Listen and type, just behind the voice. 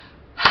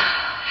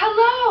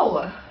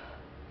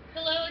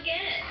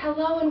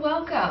Hello and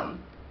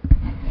welcome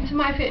to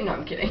my no,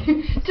 I'm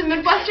kidding. To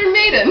Midwestern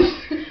Maidens.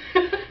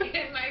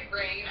 In my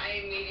brain, I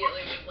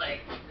immediately was like,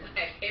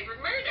 my favorite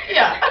murder.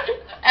 Yeah,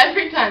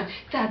 every time.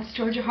 That's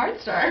Georgia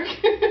Hardstark.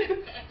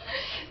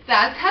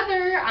 That's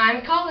Heather.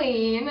 I'm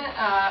Colleen.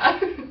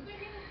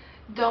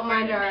 Don't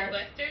mind our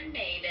Midwestern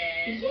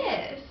Maidens.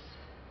 Yes.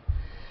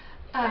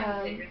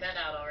 I figured that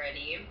out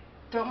already.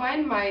 Don't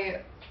mind my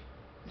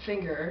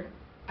finger.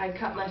 I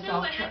cut myself. No,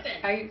 what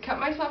happened? I cut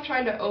myself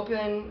trying to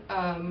open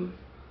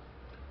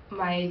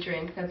my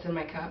drink that's in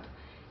my cup,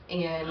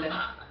 and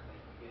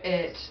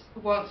it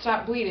won't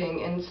stop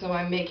bleeding, and so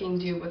I'm making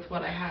do with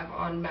what I have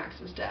on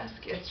Max's desk.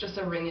 It's just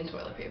a ring and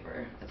toilet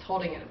paper. It's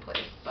holding it in place,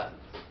 but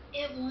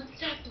It won't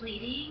stop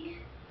bleeding?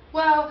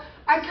 well,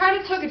 I kind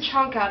of took a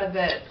chunk out of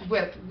it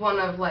with one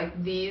of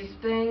like these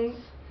things.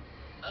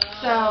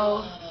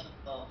 So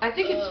I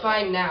think it's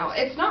fine now.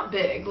 It's not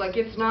big, like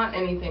it's not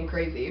anything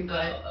crazy,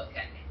 but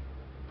okay.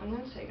 I'm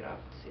gonna take it off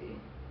and see.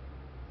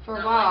 For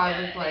a while I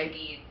was like,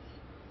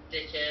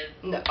 stitches.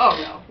 no,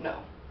 oh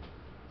no.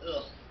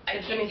 Ugh.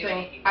 If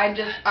anything,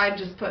 I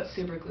just put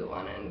super glue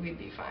on it and we'd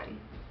be fine.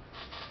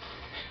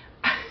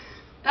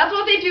 That's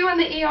what they do in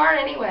the ER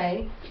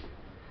anyway.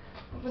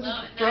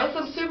 Throw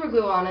some super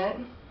glue on it.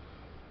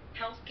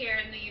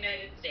 Healthcare in the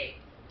United States.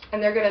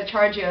 And they're gonna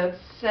charge you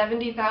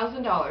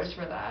 $70,000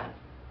 for that.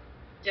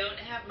 Don't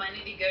have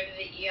money to go to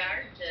the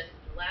ER, just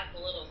slap a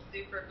little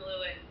super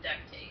glue and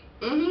duct tape.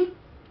 Mm-hmm.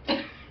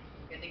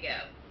 Good to go.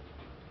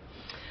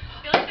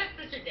 I feel like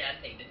that's such a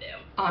dad thing to do.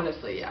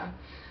 Honestly, yeah.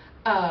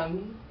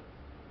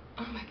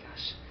 Oh my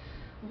gosh.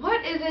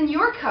 What is in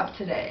your cup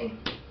today?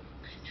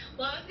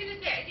 Well, I was going to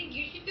say, I think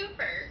you should go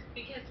first,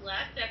 because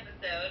last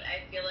episode,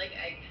 I feel like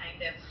I kind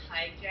of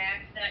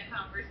hijacked that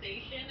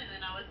conversation, and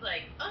then I was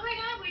like, oh my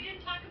god, we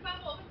didn't talk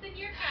about what was in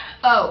your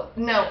cup. Oh,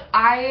 no,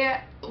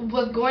 I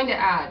was going to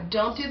add,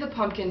 don't do the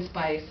pumpkin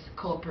spice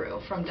cold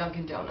brew from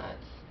Dunkin'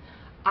 Donuts.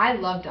 I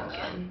love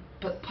Dunkin',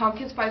 but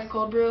pumpkin spice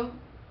cold brew?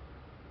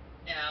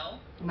 No.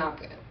 Not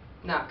good.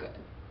 Not good.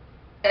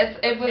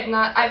 It was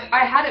not,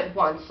 I had it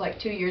once, like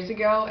 2 years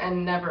ago,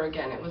 and never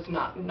again. It was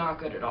not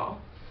good at all.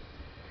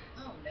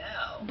 Oh,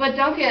 no. But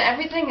Dunkin',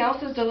 everything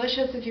else is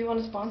delicious if you want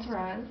to sponsor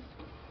us.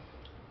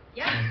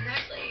 Yeah,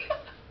 exactly.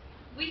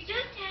 We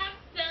just have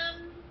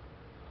some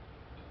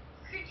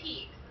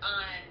critiques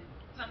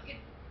on pumpkin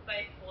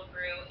spice cold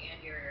brew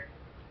and your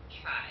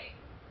chai.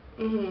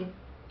 Mm-hmm.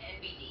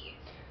 NBD.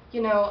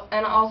 You know,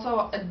 and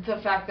also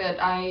the fact that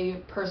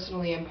I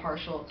personally am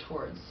partial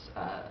towards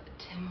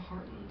Tim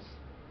Hortons.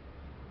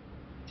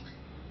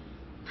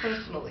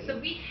 Personally. So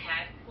we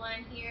had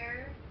one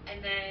here,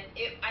 and then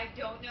I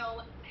don't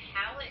know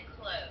how it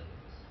closed,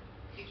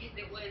 because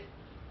it was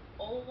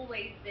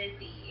always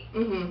busy,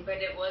 but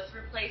it was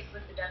replaced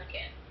with the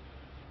Dunkin'.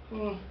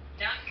 Mm.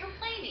 Not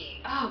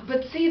complaining. Oh,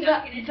 but see,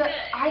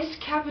 the iced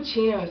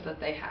cappuccinos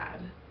that they had,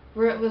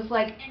 where it was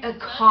like a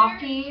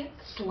coffee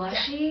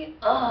slushy,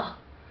 ugh,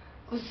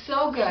 it was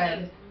so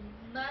good.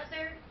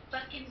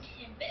 Motherfucking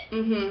Timbit.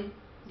 Mm-hmm,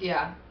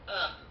 yeah.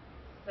 Ugh,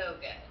 so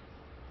good.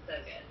 So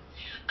good.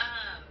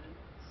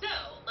 So,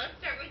 let's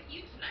start with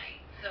you tonight,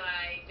 so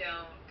I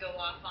don't go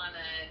off on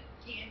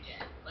a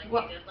tangent like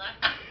we did last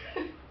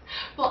episode.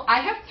 Well,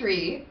 I have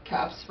 3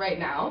 cups right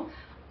now.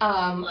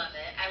 Love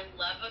it. I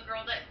love a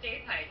girl that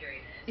stays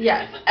hydrated.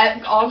 Yes,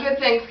 all good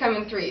things come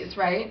in 3s,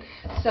 right?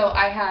 So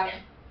I have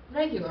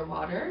regular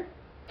water.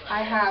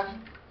 I have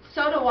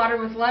soda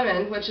water with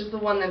lemon, which is the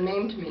one that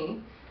named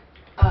me.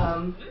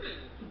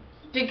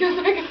 Because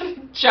I got a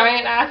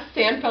giant ass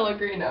San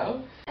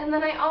Pellegrino. And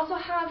then I also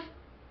have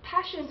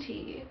passion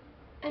tea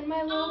in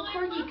my little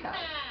corgi cup.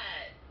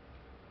 That.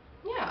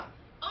 Yeah.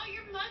 Oh,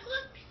 your mug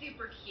looks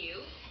super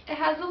cute. It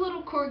has a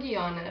little corgi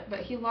on it, but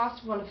he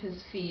lost one of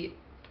his feet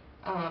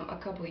a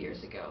couple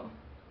years ago.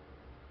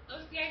 Oh,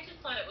 see, I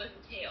just thought it was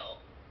a tail.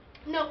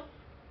 Nope,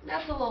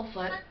 that's a little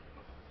foot.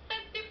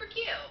 That's super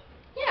cute.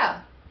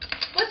 Yeah.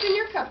 What's in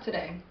your cup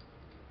today?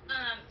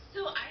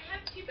 So I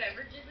have 2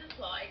 beverages as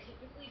well. I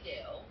typically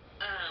do.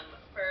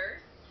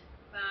 First,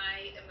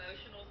 my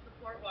emotional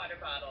support water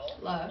bottle.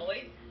 Love.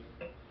 Always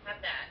have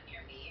that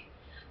near me.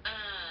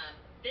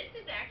 This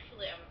is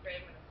actually, I'm afraid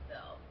I'm going to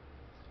spill.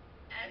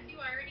 As you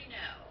already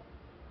know,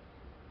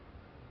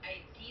 I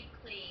deep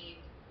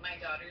cleaned my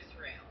daughter's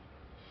room.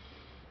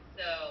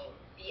 So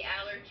the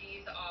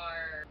allergies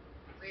are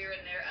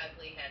rearing their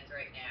ugly heads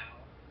right now.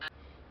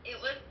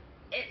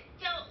 It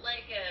felt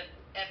like a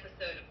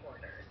episode of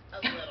Hoarders,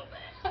 a little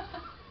bit.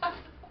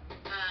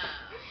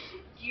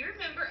 Do you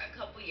remember a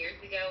couple years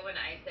ago when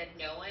I said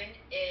no one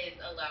is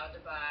allowed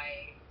to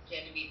buy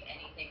Genevieve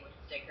anything with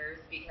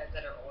stickers, because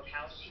at her old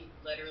house she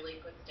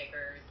literally put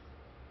stickers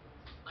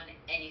on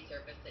any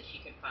surface that she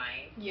could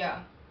find?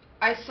 Yeah.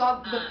 I saw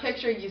the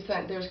picture you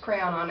sent. There's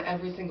crayon on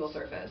every single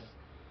surface.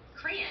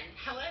 Crayon.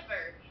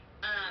 However,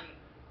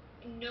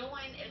 no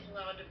one is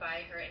allowed to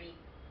buy her any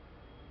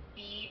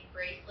bead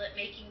bracelet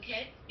making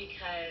kits,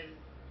 because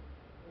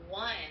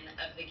one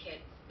of the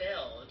kits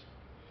spilled.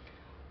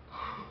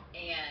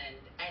 And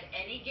at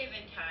any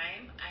given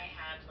time, I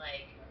had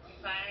like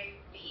 5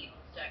 feet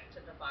stuck to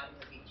the bottom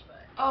of each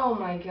foot. Oh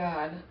my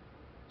god.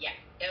 Yeah,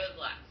 it was a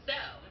lot. So,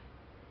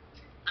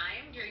 I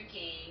am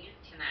drinking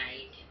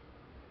tonight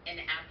an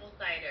apple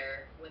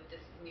cider with the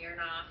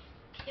Smirnoff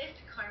Kiss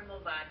Caramel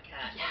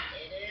Vodka. Yes.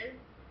 And it is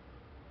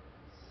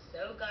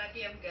so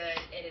goddamn good.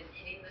 It is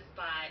hitting the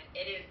spot.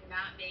 It is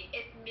not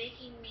it's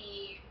making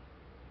me,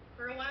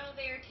 for a while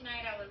there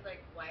tonight, I was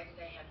like, why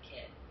did I have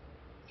kids?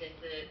 This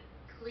is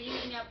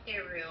cleaning up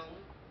their room,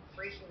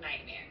 freaking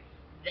nightmare.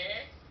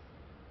 This,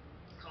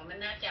 calming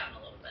that down a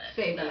little bit.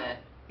 Saving it.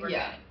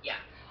 Yeah. Good. Yeah.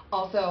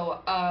 Also,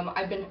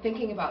 I've been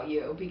thinking about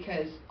you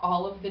because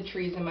all of the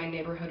trees in my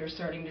neighborhood are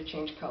starting to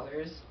change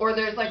colors. Or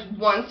there's like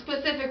one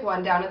specific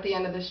one down at the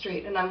end of the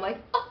street, and I'm like,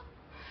 oh,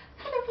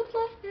 I would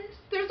love this.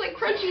 There's like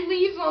crunchy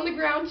leaves on the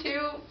ground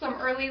too, some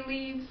early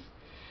leaves.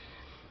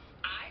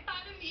 I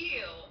thought of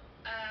you,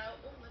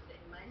 what was it,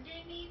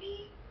 Monday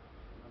maybe?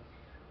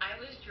 I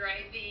was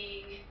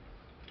driving,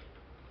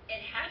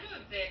 it had to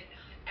have been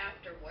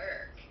after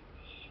work,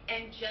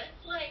 and just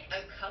like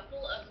a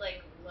couple of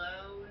like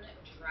lone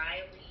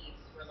dry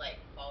leaves were like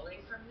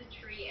falling from the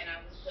tree, and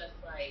I was just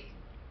like,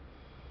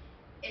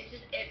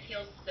 it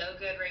feels so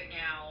good right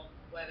now,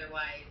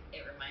 weather-wise.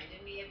 It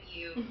reminded me of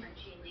you,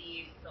 crunchy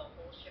leaves, the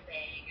whole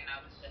shebang, and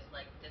I was just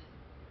like, this,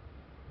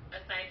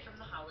 aside from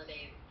the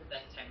holidays, the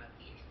best time of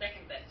the year,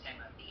 second best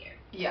time of the year.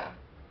 Yeah,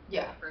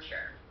 yeah. For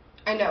sure.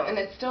 I know, and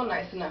it's still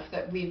nice enough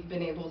that we've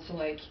been able to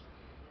like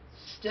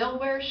still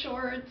wear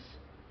shorts,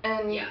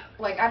 and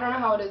like I don't know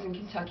how it is in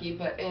Kentucky,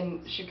 but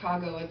in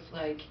Chicago it's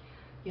like,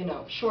 you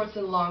know, shorts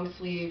and long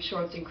sleeves,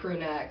 shorts and crew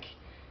neck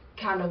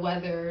kind of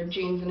weather,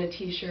 jeans and a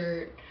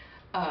t-shirt.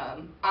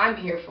 I'm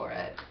here for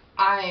it.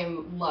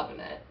 I'm loving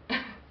it.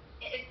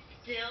 It's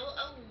still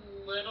a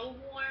little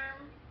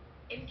warm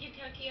in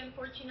Kentucky,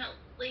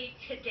 unfortunately.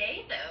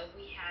 Today, though,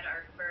 we had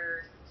our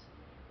first,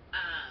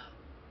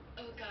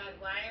 oh God,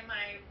 why am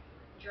I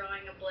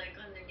drawing a blank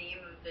on the name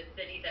of the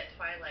city that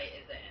Twilight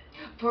is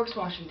in? Forks,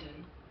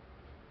 Washington.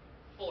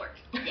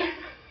 Forks, yes.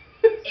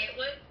 It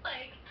was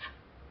like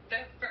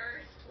the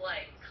first,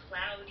 like,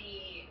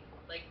 cloudy,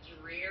 like,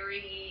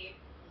 dreary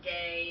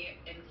day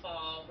in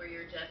fall where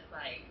you're just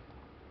like,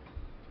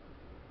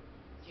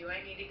 do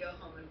I need to go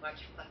home and watch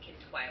fucking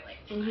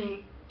Twilight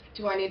tonight?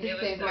 Do I need to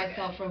save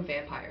myself from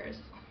vampires?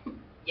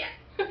 Yes.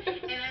 And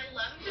I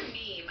love the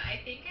meme.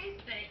 I think I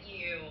sent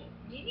you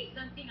maybe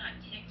something on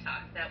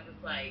TikTok that was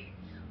like,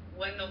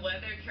 when the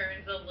weather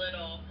turns a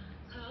little,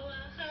 hoa,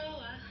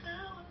 hoa,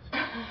 hoa. I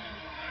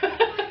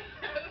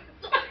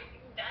was like,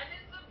 that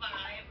is the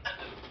vibe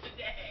of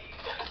today.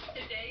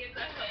 Today is a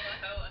hoa,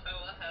 hoa,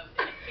 hoa, hoa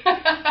day.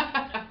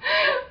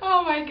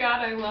 Oh my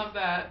god, I love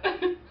that.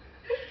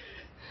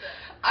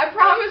 I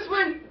promise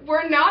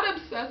we're not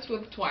obsessed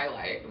with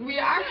Twilight. We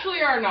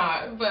actually are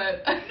not,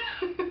 but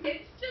no,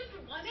 it's just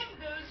one of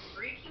those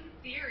freaking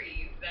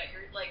series that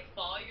you're like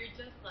fall, you're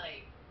just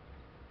like,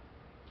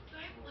 do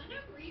I want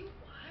to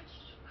rewatch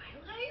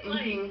Twilight?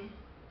 Like,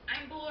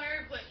 I'm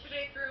bored. What should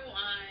I throw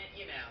on?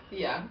 You know.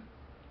 Yeah.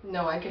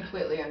 No, I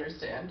completely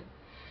understand.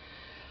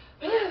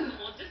 But yeah,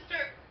 we'll just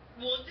start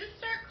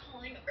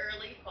calling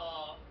early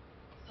fall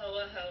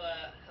hoa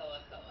hoa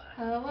hoa hoa.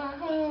 Hoa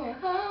hoa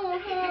hoa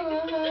hoa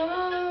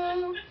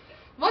hoa.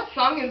 What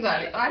song is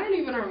that? I don't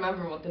even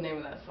remember what the name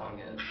of that song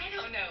is. I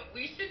don't know.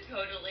 We should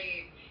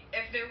totally,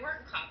 if there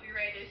weren't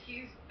copyright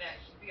issues, that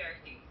should be our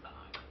theme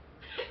song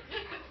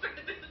for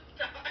the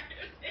start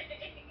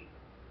thing.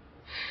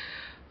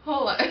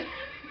 Hold on.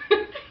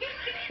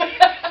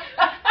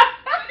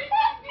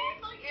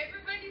 Like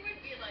everybody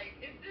would be like,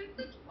 is this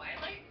the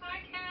Twilight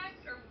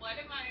podcast or what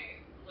am I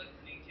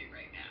listening to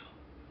right now?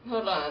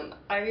 Hold on.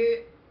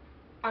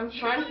 I'm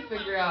trying to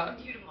figure out.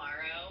 To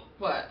tomorrow.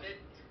 What? The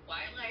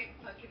Twilight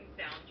fucking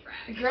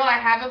soundtrack. Girl, I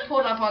have it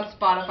pulled up on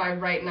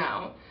Spotify right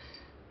now.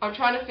 I'm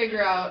trying to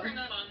figure out. Turn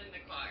that on in the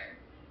car.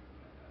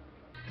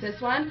 This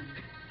one?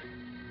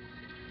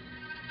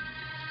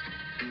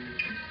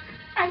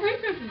 I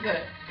think this is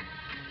it.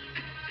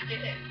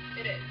 It is.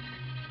 It is.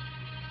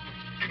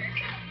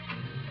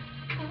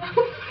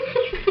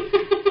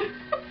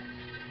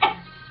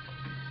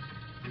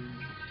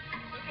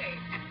 Okay.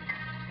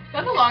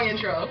 That's a long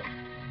intro.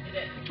 It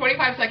is.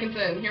 25 seconds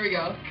in. Here we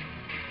go.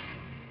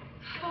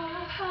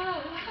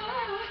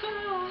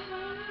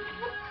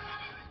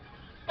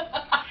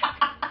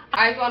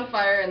 Eyes on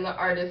Fire, and the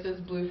artist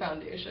is Blue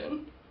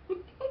Foundation.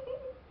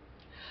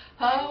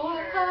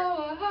 Hoa,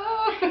 hoa,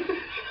 hoa.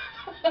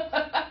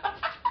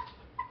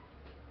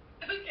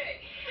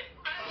 Okay,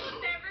 I will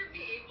never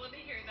be able to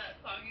hear that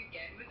song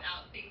again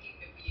without thinking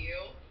of you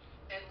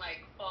and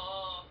like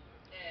fall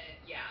and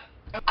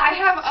yeah. I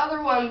have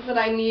other ones that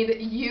I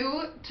need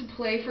you to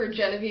play for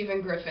Genevieve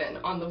and Griffin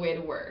on the way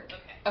to work.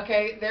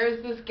 Okay,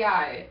 there's this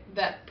guy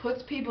that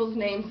puts people's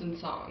names in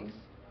songs.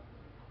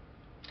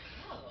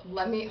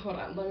 Let me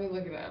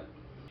look it up.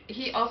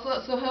 He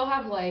also, so he'll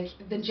have like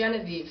the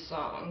Genevieve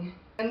song,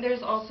 and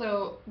there's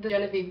also the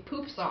Genevieve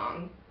poop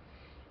song,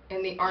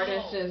 and the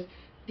artist is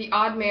the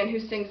odd man who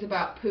sings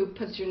about poop,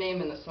 puts your name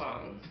in the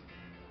song.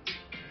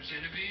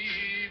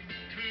 Genevieve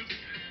poop.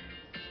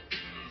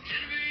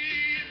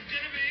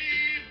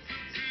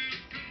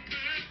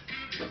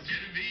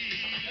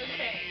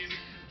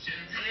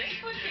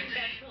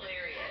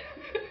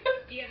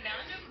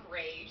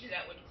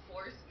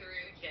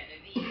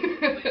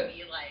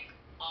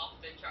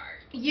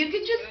 You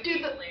could just It do would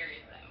be the hilarious,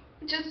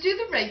 though. just do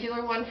the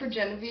regular one for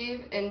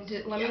Genevieve, and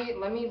Yeah.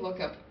 let me look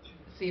up,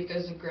 see if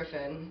there's a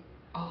Griffin.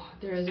 Oh,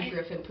 there is a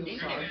Griffin poop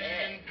think song. there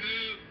is.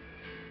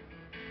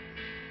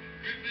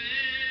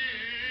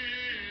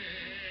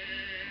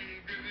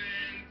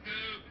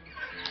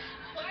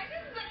 Why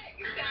does that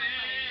sound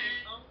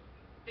like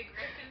the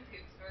Griffin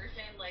Poops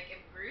version? Like if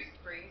Bruce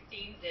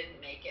Springsteen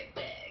didn't make it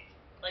big,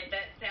 like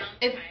that sounds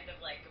kind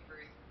of like a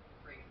Bruce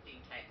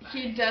Springsteen type vibe.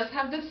 He does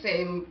have the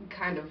same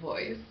kind of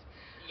voice.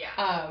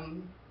 Yeah.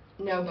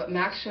 No, but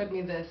Max showed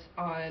me this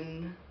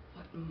on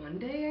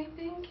Monday, I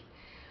think.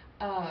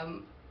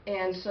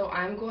 And so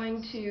I'm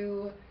going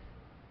to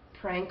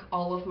prank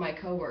all of my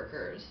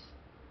coworkers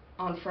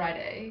on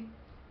Friday,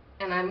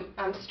 and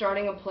I'm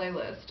starting a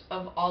playlist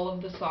of all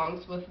of the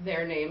songs with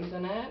their names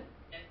in it.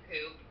 And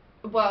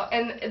poop. Well,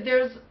 and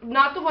there's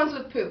not the ones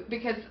with poop,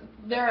 because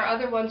there are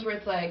other ones where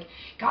it's like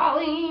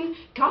Colleen,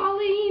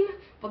 Colleen.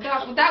 Well,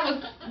 that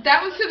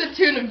was to the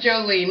tune of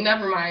Jolene.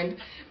 Never mind.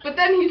 But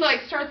then he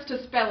like starts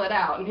to spell it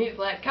out, and he's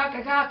like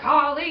Colleen,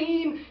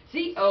 Colleen,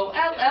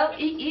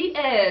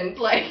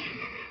 like.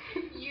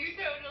 You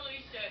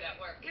totally should at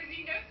work, because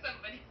you know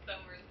somebody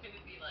somewhere is going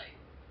to be like.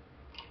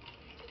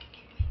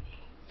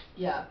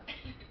 Yeah.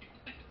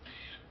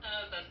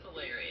 Oh, that's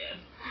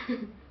hilarious.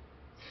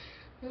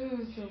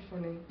 Oh, so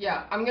funny.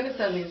 Yeah, I'm gonna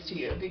send these to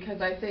you,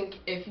 because I think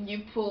if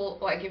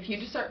you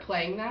just start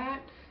playing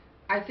that,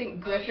 I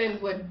think Griffin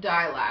would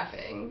die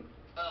laughing.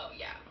 Oh,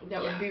 yeah.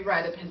 That would be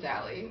right up his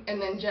alley.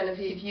 And then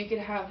Genevieve, you could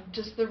have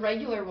just the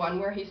regular one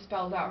where he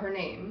spells out her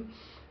name.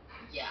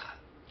 Yeah.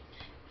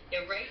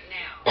 Yeah, right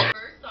now, the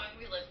first song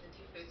we listened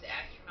to was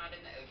Astronaut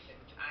in the Ocean,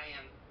 which I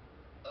am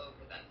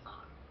over that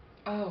song.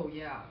 Oh,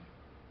 yeah.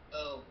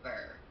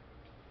 Over.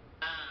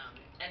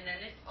 And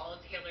then it's all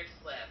Taylor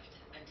Swift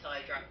until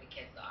I drop the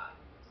kids off.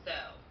 So,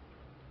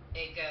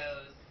 it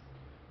goes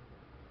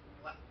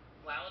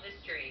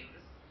Wildest Dreams.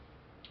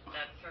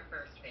 That's her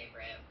first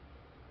favorite.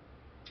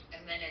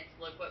 And then it's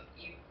Look What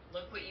You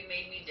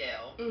Made Me Do.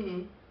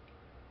 Mhm.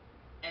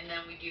 And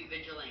then we do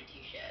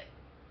Vigilante Shit.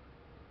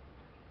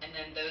 And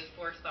then those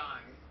 4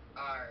 songs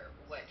are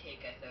what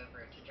take us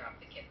over to drop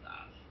the kids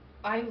off.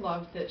 I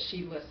love that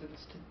she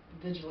listens to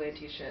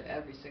Vigilante Shit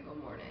every single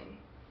morning.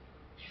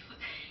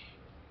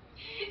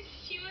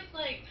 She was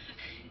like,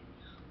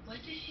 what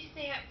did she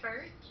say at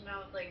first? And I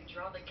was like,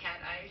 draw the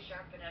cat eyes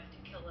sharp enough to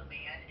kill a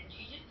man. And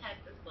she just had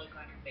this look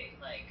on her face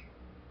like,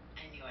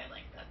 I knew I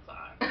liked that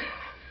song.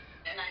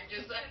 And I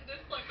just had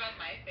this look on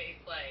my face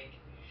like,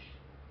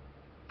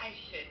 I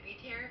should be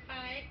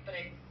terrified, but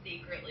I'm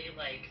secretly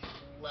like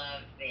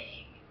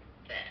loving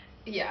this.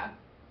 Yeah.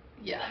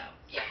 Yeah.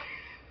 So, yeah.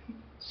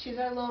 She's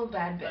our little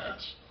bad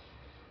bitch.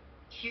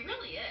 She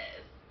really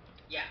is.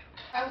 Yeah.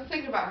 I was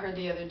thinking about her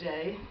the other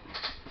day.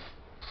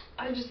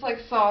 I just like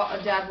saw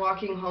a dad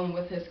walking home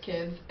with his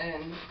kids,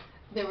 and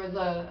there was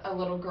a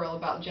little girl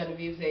about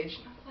Genevieve's age,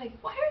 and I was like,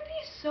 why are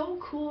they so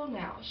cool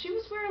now? She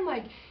was wearing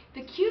like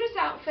the cutest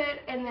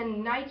outfit and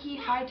then Nike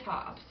high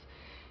tops.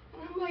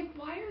 And I'm like,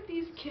 why are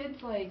these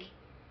kids like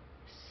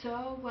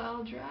so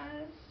well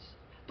dressed?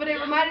 But it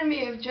reminded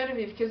me of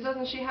Genevieve, because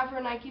doesn't she have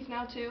her Nikes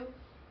now too?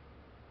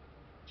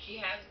 She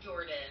has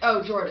Jordans.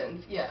 Oh,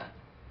 Jordans, yeah.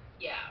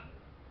 Yeah.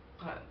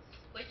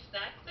 Which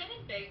that's been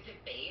a big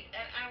debate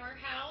at our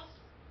house.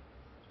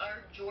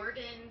 Are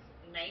Jordans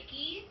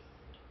Nikes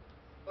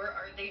or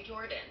are they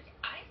Jordans?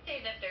 I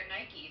say that they're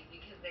Nikes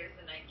because there's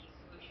a Nike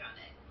swoosh on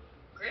it.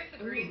 Griff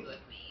agrees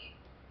with me,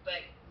 but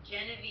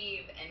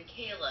Genevieve and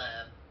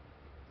Caleb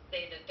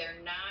say that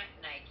they're not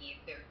Nikes,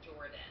 they're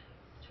Jordans.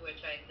 To which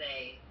I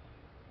say,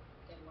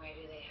 then why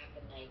do they have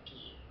a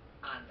Nike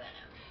on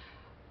them?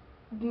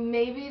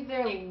 Maybe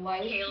they're like,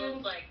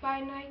 licensed like,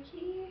 by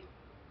Nike?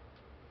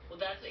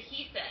 Well, that's what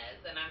he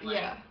says, and I'm like,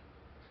 yeah.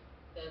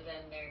 So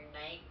then they're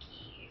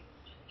Nikes.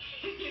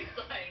 He's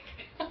like,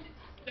 no!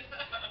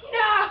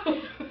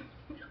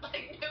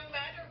 Like, no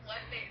matter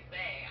what they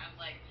say, I'm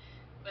like,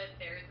 but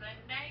there's a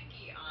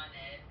Nike on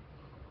it.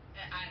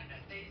 I don't know.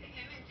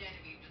 Him and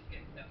Genevieve just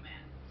get so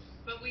mad.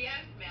 But we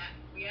asked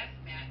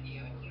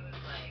Matthew, and he was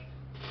like,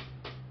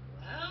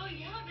 well,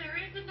 yeah, there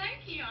is a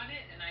Nike on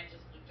it. And I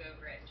just looked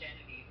over at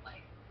Genevieve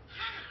like,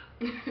 ha,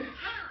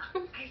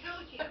 I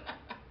told you.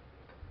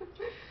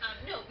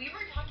 No, we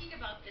were talking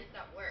about this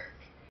at work.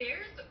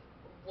 There's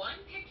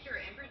one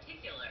picture in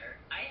particular.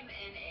 I am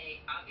in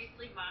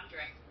obviously mom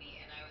dressed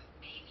me, and I was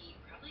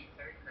probably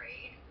 3rd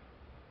grade.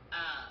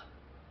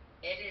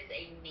 It is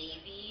a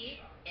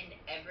navy and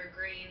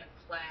evergreen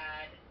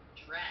plaid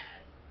dress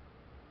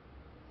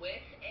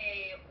with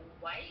a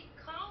white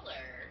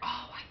collar.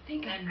 Oh, I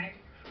think that I'm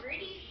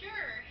pretty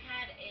sure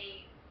had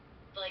a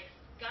like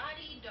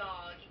Scotty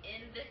dog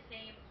in the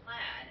same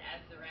plaid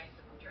as the rest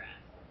of the dress.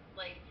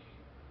 Like,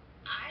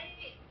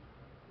 I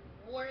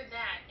wore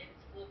that in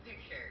school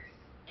pictures,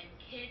 and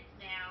kids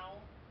now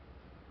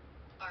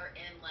are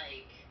in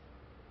like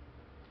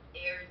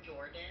Air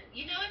Jordan.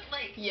 You know, it's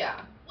like,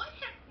 yeah. What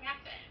has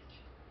happened?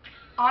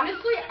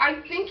 Honestly,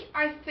 I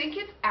think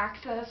it's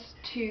access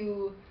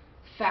to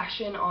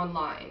fashion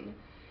online.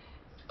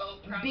 Oh,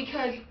 probably.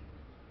 Because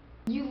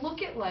You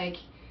look at, like,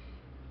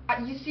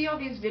 you see all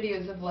these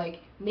videos of, like,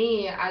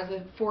 me as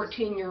a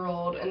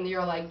 14-year-old, and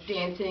you're, like,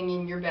 dancing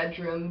in your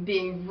bedroom,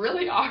 being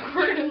really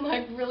awkward and,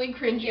 like, really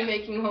cringy,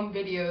 making home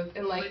videos,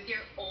 and, like... With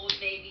your Old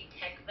Navy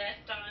tech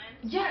vest on?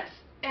 Yes,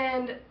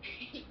 and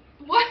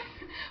what?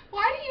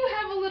 Why do you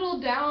have a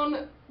little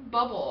down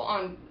bubble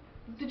on...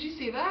 Did you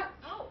see that?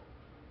 Oh,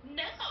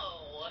 no.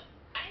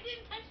 I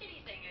didn't touch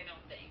anything, I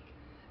don't think.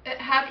 It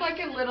had,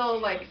 like, a little,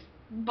 like,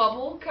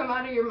 bubble come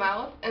out of your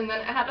mouth, and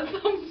then it had a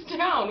thumbs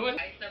down.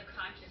 I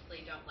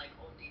subconsciously don't like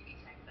Old Navy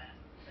tech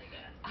vests, I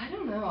guess. I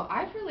don't know.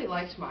 I really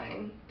liked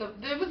mine.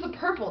 It was the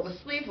purple, the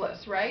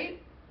sleeveless, right?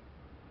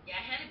 Yeah,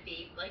 I had a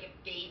baby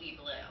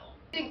blue.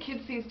 I think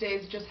kids these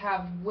days just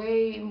have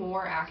way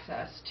more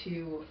access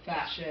to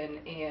fashion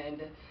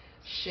and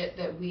shit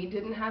that we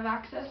didn't have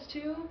access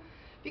to.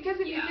 Because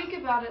if you think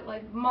about it,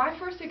 like, my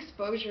first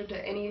exposure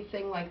to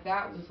anything like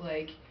that was,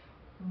 like,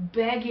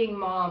 begging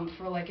mom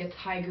for, like, a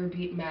Tiger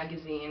Beat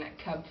magazine at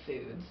Cub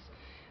Foods.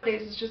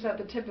 Nowadays it's just at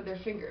the tip of their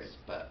fingers,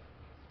 but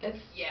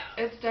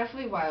it's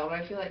definitely wild.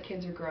 I feel like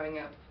kids are growing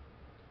up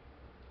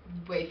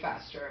way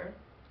faster,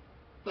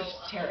 which is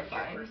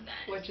terrifying.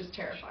 100%. Which is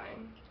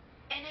terrifying.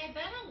 And I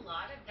bet a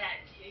lot of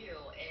that, too,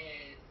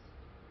 is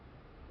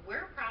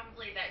we're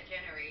probably that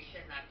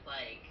generation that's,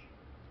 like,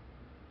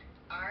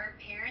 our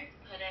parents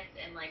put us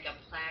in, like, a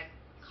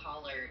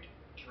plaid-collared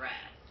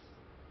dress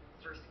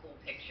for school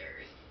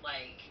pictures.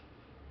 Like,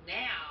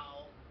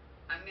 now,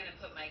 I'm going to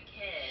put my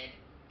kid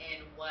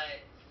in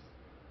what's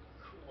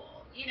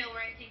cool. You know,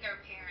 where I think our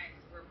parents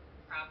were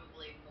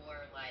probably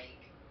more like,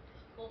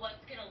 well,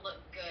 what's going to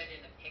look good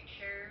in a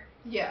picture?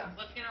 Yeah.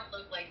 What's going to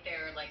look like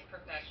their, like,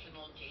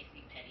 professional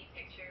JCPenney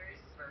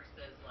pictures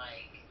versus,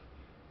 like,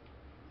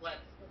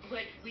 what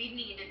we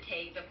need to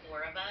take, the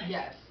four of us.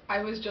 Yes,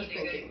 I was just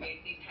thinking that.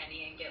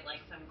 JCPenney and get,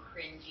 like, some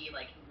cringy,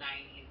 like,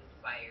 90s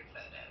inspired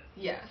photos.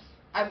 Yes.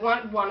 I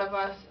want one of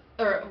us,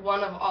 or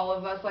one of all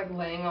of us, like,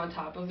 laying on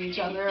top of each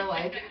other,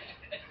 like,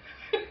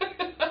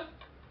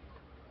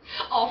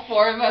 all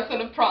four of us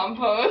in a prom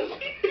pose.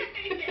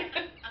 Yeah.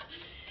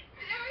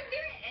 Now, is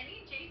there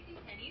any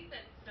JCPenney's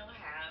that still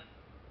have,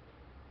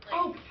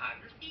 like,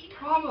 photography?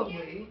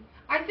 Probably.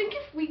 I think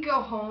if we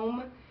go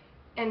home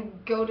and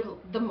go to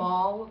the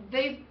mall,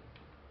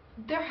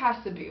 there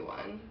has to be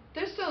one.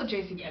 There's still a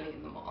JCPenney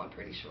in the mall, I'm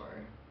pretty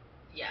sure.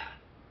 Yeah.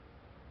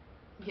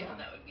 Yeah. Oh,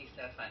 that would be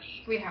so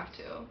funny. We have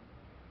to.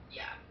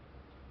 Yeah.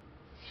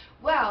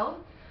 Well,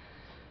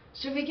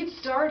 should we get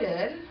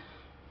started?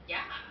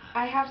 Yeah.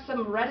 I have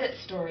some Reddit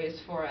stories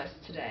for us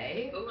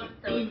today. Ooh, I'm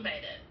so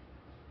excited.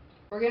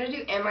 We're going to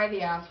do Am I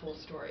the Asshole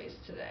stories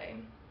today.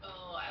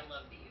 Oh, I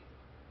love these.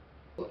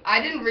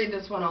 I didn't read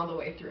this one all the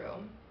way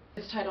through.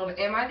 It's titled,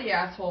 Am I the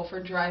Asshole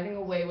for Driving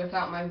Away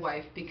Without My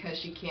Wife Because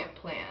She Can't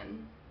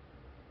Plan?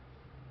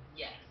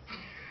 Yes.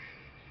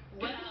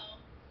 Well,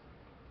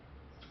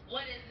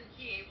 what isn't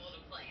she able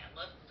to plan?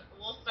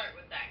 We'll start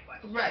with that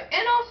question. Right.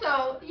 And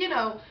also, you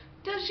know,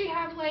 does she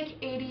have, like,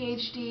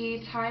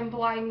 ADHD, time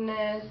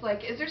blindness?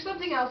 Like, is there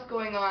something else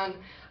going on?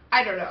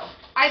 I don't know.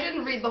 I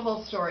didn't read the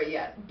whole story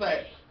yet,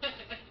 but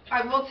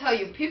I will tell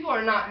you, people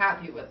are not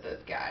happy with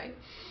this guy.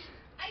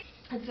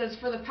 It says,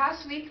 for the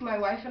past week, my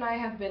wife and I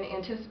have been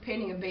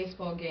anticipating a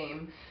baseball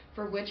game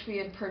for which we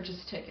had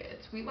purchased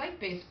tickets. We like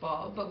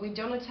baseball, but we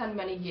don't attend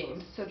many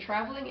games, so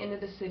traveling into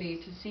the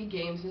city to see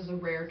games is a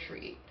rare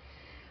treat.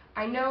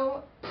 I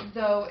know,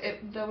 though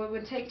it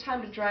would take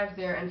time to drive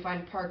there and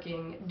find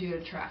parking due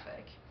to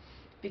traffic.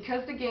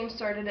 Because the game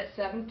started at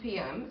 7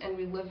 p.m. and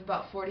we live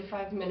about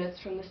 45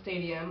 minutes from the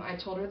stadium, I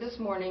told her this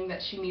morning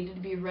that she needed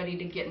to be ready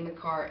to get in the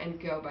car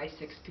and go by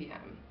 6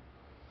 p.m.,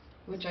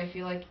 which I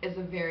feel like is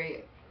a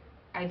very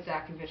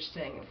Isaacovich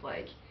thing of,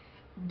 like,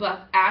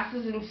 but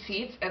asses in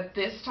seats at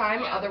this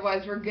time,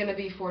 otherwise we're going to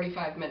be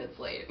 45 minutes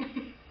late.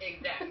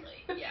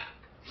 Exactly, yeah.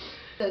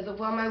 Says,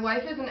 well, my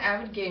wife is an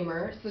avid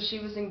gamer, so she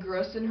was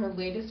engrossed in her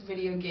latest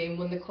video game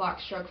when the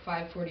clock struck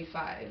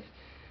 5:45.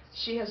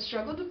 She has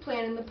struggled to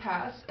plan in the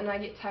past, and I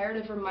get tired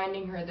of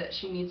reminding her that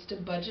she needs to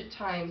budget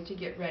time to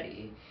get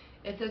ready.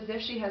 It's as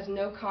if she has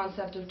no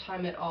concept of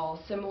time at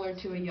all, similar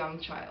to a young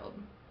child.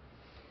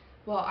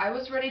 Well, I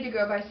was ready to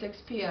go by 6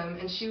 p.m.,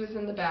 and she was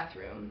in the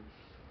bathroom.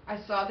 I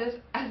saw this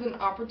as an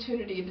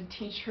opportunity to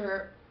teach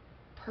her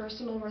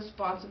personal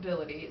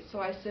responsibility, so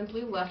I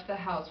simply left the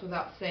house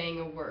without saying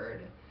a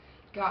word,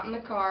 got in the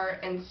car,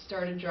 and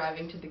started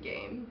driving to the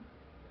game.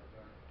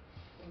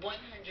 100%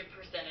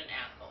 an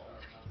asshole.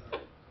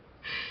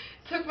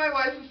 Took my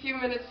wife a few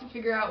minutes to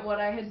figure out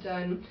what I had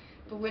done,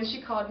 but when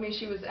she called me,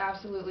 she was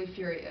absolutely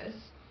furious.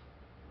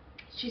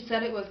 She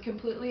said it was a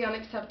completely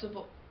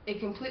unacceptable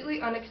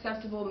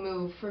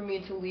move for me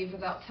to leave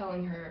without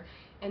telling her,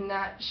 and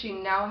that she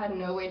now had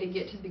no way to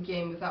get to the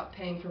game without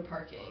paying for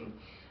parking.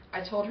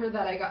 I told her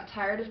that I got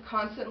tired of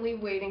constantly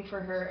waiting for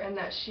her and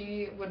that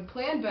she would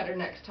plan better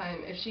next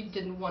time if she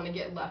didn't want to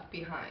get left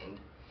behind.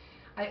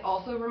 I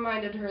also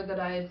reminded her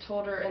that I had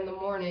told her in the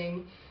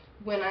morning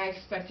when I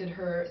expected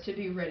her to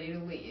be ready to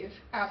leave.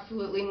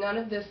 Absolutely none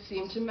of this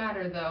seemed to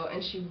matter, though,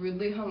 and she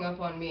rudely hung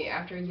up on me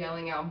after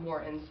yelling out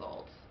more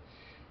insults.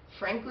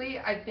 Frankly,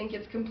 I think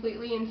it's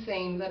completely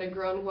insane that a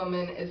grown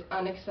woman is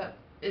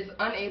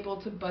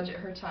unable to budget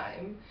her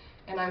time,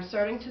 and I'm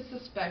starting to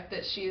suspect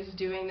that she is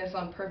doing this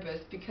on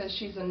purpose because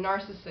she's a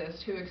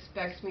narcissist who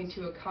expects me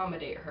to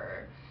accommodate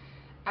her.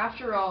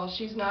 After all,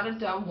 she's not a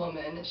dumb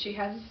woman. She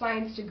has a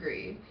science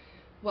degree.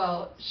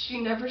 Well,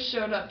 she never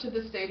showed up to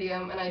the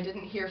stadium, and I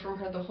didn't hear from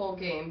her the whole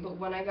game, but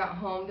when I got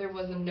home, there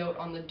was a note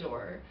on the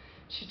door.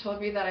 She told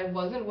me that I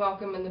wasn't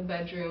welcome in the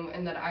bedroom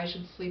and that I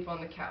should sleep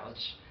on the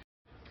couch.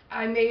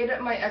 I made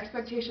my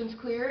expectations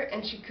clear,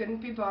 and she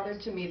couldn't be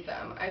bothered to meet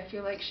them. I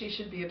feel like she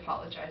should be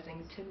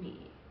apologizing to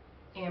me.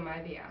 Am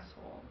I the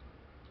asshole?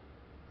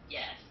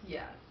 Yes.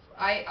 Yes.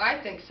 I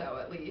think so,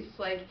 at least.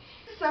 Like,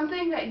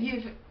 something that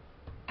you've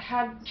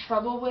had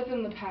trouble with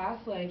in the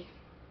past, like,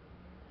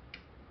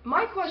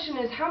 my question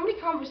is, how many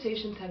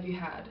conversations have you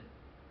had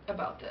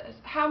about this?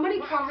 How many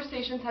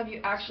conversations have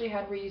you actually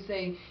had where you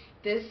say,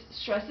 this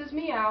stresses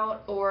me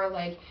out, or,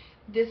 like,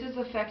 this is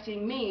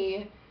affecting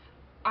me,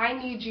 I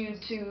need you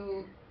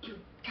to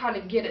kind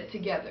of get it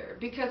together?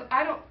 Because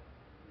I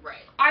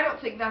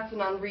don't think that's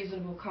an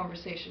unreasonable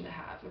conversation to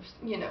have.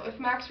 If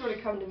Max were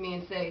to come to me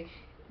and say,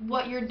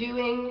 what you're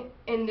doing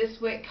in this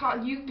way,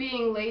 you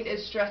being late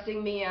is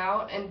stressing me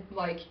out, and,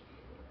 like,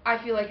 I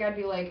feel like I'd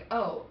be like,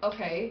 oh,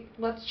 okay,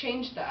 let's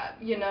change that,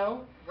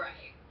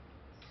 Right.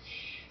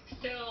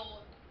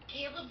 So,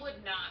 Caleb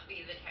would not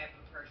be the type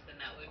of person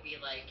that would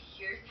be like,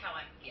 here's how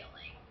I'm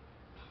feeling.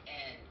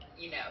 And,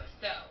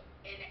 so,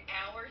 in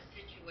our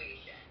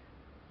situation,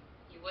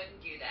 he wouldn't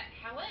do that.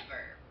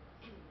 However,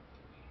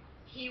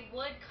 he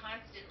would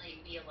constantly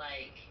be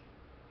like,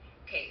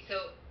 okay,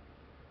 so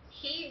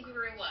he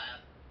grew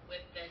up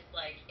with this,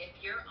 like, if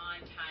you're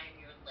on time,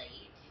 you're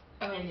late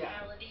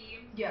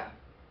mentality. Yeah.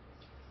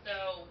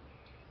 So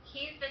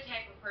he's the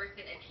type of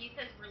person, if he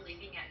says we're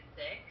leaving at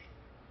 6,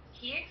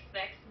 he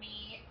expects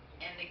me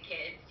and the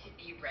kids to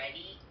be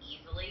ready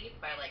easily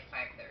by, like,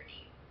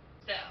 5:30.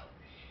 So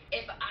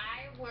if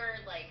I were,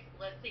 like,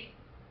 let's say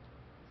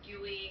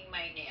doing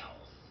my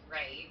nails,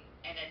 right,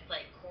 and it's,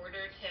 like,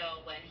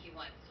 11:45 when he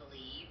wants to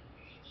leave,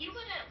 he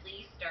would at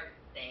least start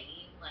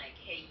saying, like,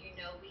 hey,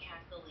 we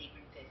have to leave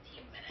in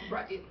 15 minutes.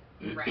 Right.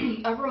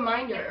 Right. A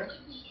reminder.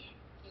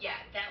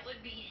 That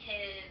would be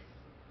his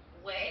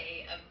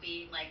way of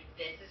being like,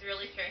 this is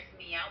really stressing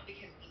me out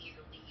because we need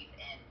to leave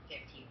in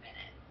 15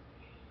 minutes.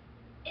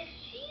 If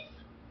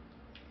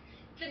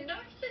the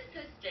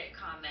narcissistic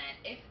comment,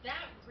 if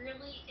that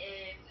really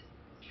is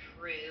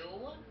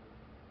true,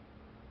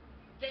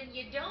 then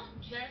you don't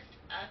just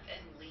up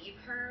and leave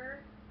her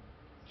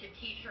to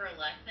teach her a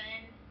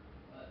lesson.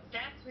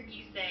 That's when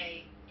you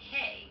say,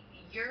 hey,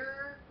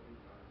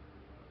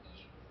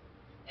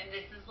 and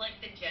this is like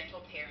the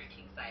gentle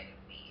parenting side of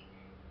me,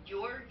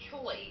 your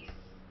choice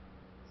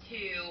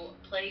to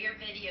play your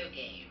video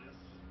games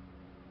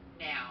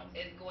now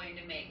is going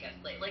to make us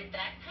late. Like,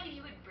 that's how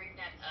you would bring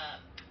that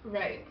up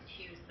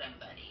to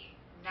somebody.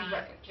 Not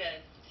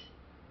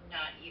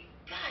not even.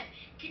 God,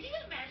 can you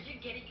imagine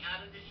getting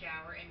out of the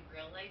shower and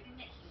realizing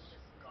that he's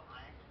just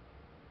gone?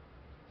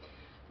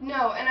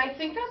 No, and I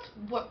think that's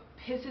what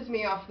pisses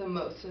me off the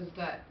most, is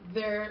that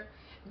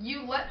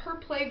you let her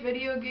play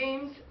video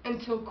games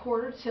until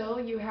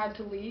 11:45 you had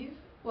to leave.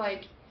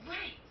 Like,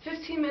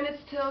 15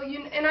 minutes till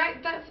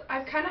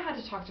I've kind of had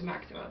to talk to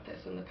Max about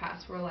this in the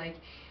past, where, like,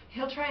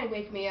 he'll try and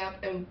wake me up,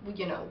 and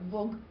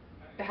we'll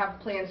have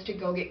plans to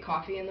go get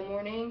coffee in the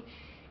morning,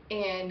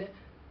 and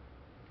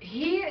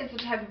he is the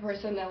type of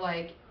person that,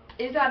 like,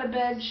 is out of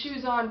bed,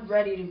 shoes on,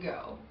 ready to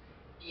go.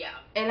 Yeah.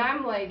 And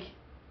I'm like,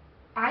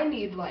 I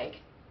need, like,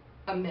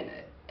 a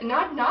minute,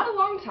 not a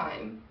long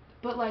time,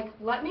 but, like,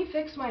 let me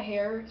fix my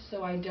hair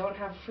so I don't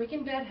have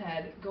freaking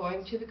bedhead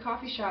going to the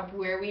coffee shop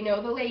where we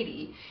know the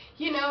lady.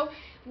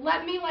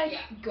 Let me, like,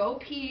 go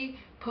pee,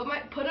 put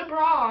a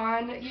bra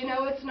on.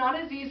 It's not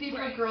as easy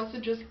for girls to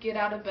just get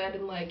out of bed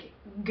and, like,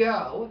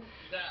 go.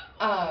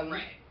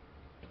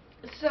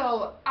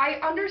 So I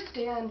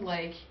understand,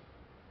 like,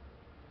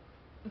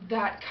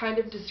 that kind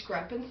of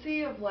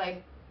discrepancy of,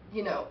 like,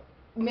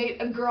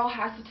 a girl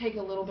has to take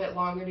a little bit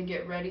longer to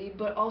get ready,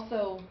 but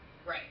also,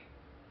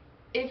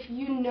 if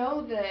you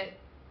know that,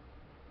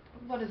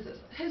 what is this,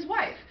 his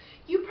wife,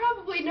 you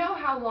probably know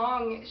how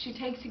long she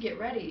takes to get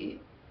ready.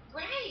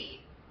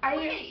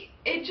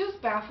 It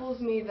just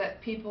baffles me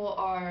that people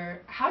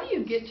are, how do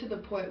you get to the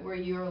point where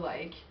you're,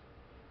 like,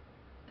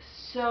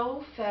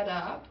 so fed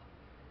up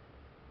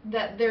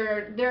that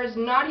there's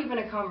not even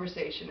a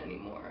conversation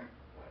anymore?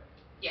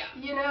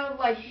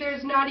 Like,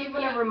 there's not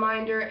even a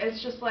reminder.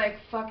 It's just like,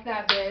 fuck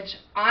that bitch,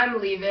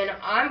 I'm leaving,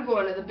 I'm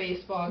going to the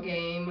baseball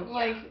game.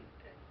 Like,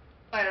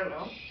 I don't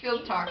know,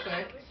 feels toxic.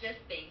 I was just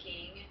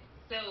thinking,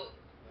 so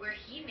where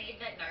he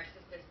made that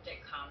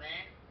narcissistic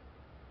comment,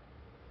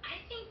 I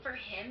think for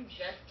him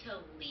just to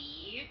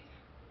leave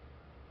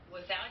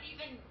without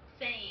even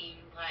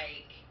saying,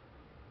 like,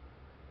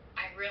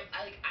 I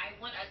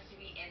want us to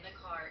be in the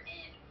car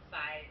in 5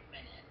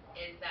 minutes.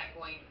 Is that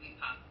going to be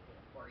possible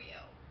for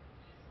you?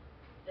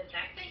 The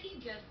fact that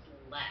he just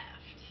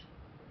left,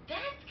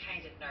 that's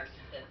kind of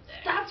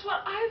narcissistic. That's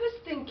what I was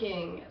thinking.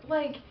 thinking?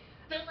 Like,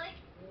 So, like,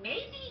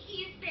 maybe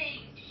he's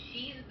saying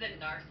she's the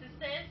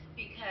narcissist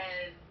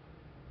because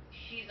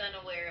she's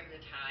unaware of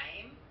the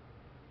time,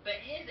 but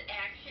his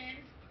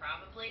actions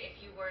probably,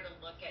 if you were to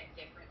look at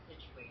different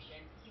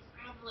situations, he's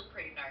probably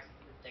pretty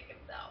narcissistic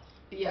himself.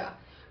 yeah.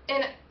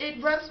 And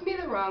it rubs me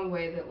the wrong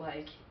way that,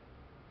 like,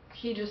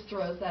 he just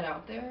throws that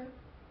out there.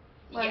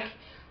 Like,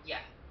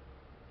 yeah.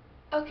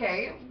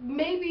 Okay,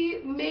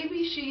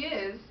 maybe she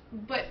is,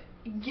 but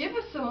give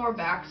us some more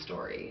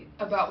backstory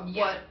about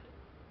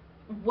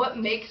what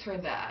makes her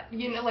that.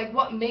 You know, like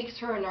what makes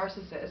her a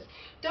narcissist.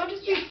 Don't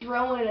just be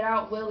throwing it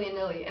out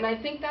willy-nilly. And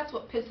I think that's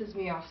what pisses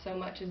me off so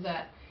much is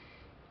that,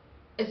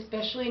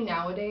 especially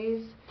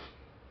nowadays,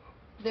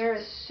 there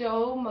is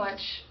so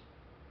much.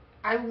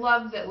 I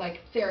love that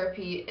like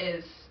therapy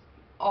is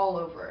all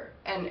over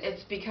and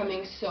it's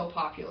becoming so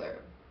popular,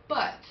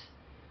 but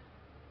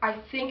I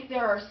think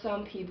there are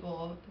some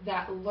people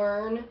that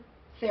learn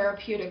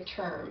therapeutic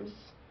terms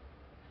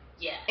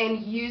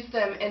and use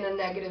them in a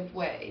negative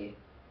way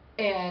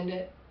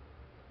and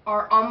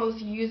are almost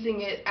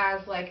using it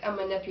as like a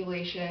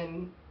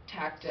manipulation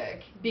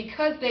tactic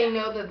because they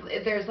know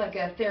that there's like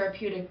a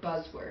therapeutic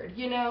buzzword,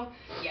 you know?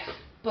 Yeah.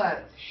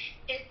 But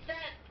it's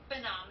that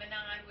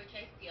phenomenon which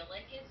I feel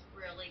like is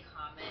really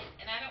common,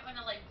 and I don't want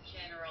to like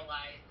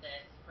generalize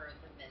this for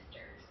the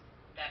misters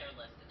that are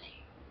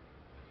listening.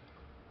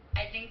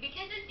 I think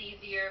because it's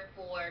easier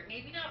for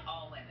maybe not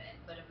all women,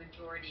 but a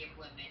majority of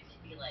women to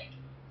be like,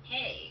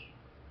 hey,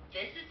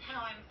 this is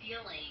how I'm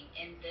feeling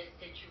in this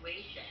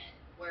situation,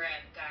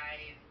 whereas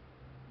guys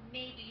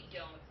maybe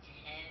don't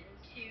tend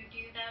to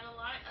do that a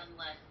lot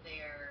unless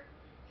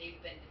they've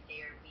been to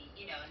therapy,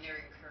 you know, and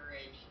they're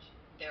encouraged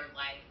their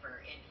life or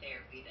in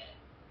therapy to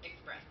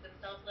express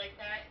themselves like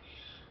that.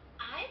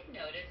 I've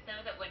noticed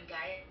though that when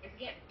guys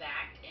get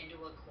backed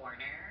into a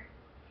corner,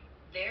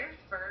 their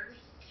first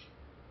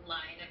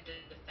line of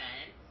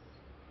defense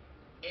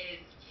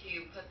is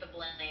to put the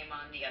blame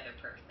on the other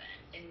person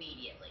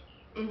immediately.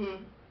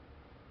 Mhm.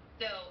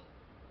 So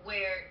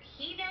where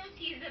he knows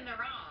he's in the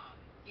wrong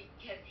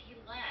because he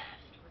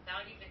left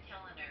without even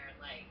telling her,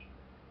 like,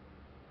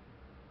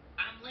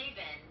 I'm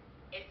leaving,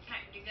 it's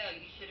time to go,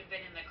 you should have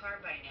been in the car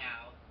by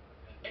now.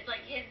 It's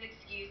like his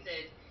excuse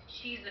is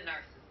she's a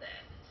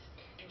narcissist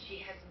and she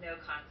has no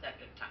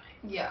concept of time.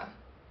 Yeah.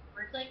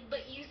 Where it's like,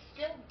 but you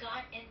still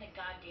got in the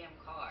goddamn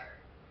car,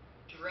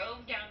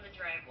 drove down the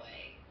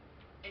driveway,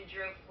 and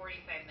drove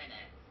 45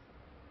 minutes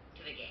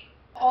to the game.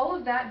 All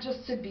of that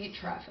just to beat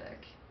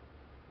traffic.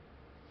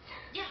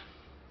 Yeah.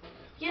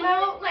 You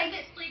know, like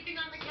sleeping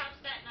on the couch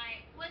that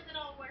night, was it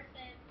all worth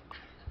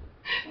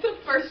it? The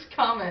first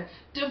comment,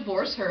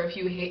 divorce her if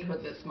you hate her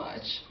this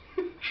much.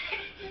 Exactly.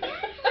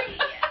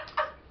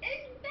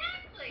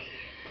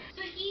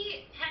 So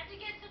he had to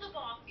get to the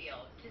ball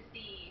field to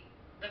see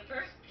the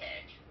first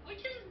pitch, which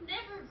is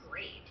never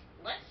great.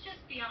 Let's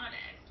just be honest.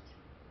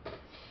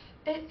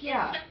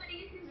 Yeah. As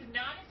somebody who's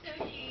not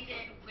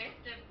associated with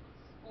the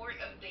sport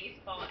of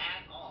baseball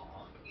at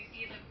all, you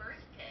see the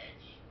first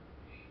pitch,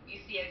 you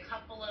see a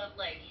couple of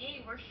like,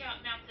 hey, we're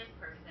shouting out this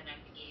person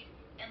at the game,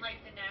 and like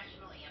the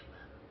national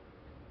anthem.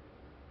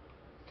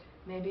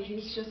 Maybe like,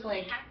 he's just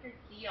really like. have to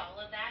see all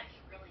of that to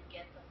really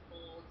get the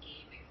full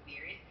game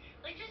experience.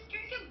 Like, just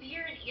drink a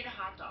beer and eat a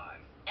hot dog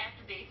at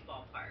the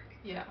baseball park.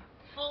 Yeah.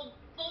 Full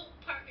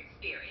park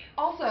experience.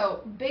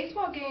 Also,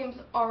 baseball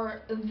games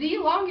are the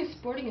longest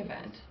sporting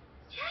event.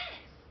 Yes.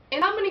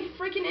 And how many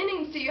freaking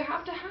innings do you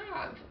have to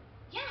have?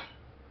 Yeah.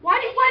 Why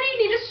do you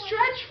need a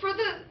stretch for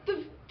the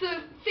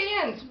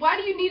fans? Why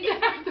do you need to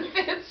have the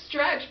fans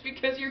stretch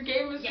because your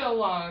game is so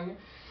long?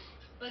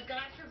 But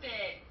God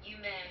forbid you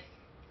miss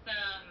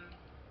some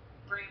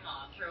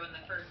grandma throwing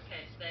the first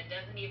pitch that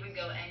doesn't even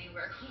go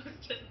anywhere close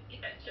to the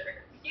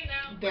catcher, you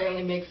know?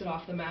 Barely makes it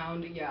off the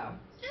mound, yeah.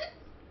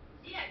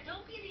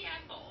 Don't be the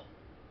asshole.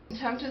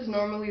 Contempt is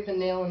normally the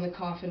nail in the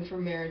coffin for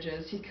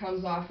marriages. He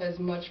comes off as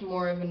much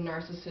more of a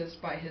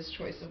narcissist by his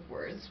choice of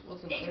words,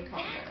 was another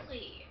comment.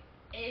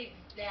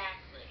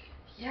 Exactly.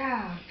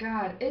 Yeah,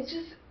 God, it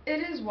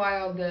is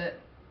wild that,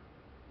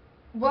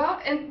 well,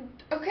 and,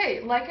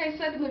 okay, like I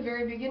said in the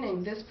very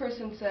beginning, this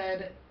person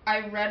said,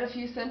 I read a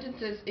few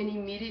sentences and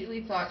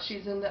immediately thought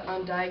she's in the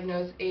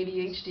undiagnosed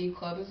ADHD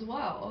club as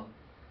well.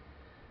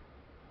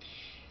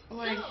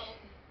 Like, so,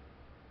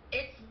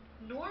 it's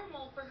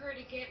normal for her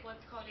to get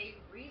what's called a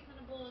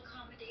reasonable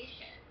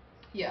accommodation.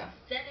 Yeah.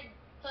 Set a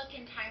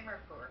fucking timer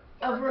for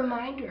a her.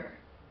 reminder.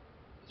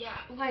 Yeah.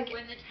 Like,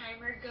 when the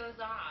timer goes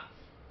off,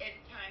 it's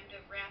time to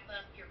wrap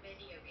up your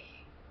video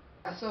game.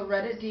 So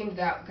Reddit deemed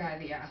that guy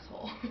the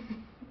asshole.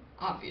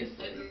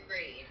 Obviously.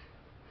 Agreed.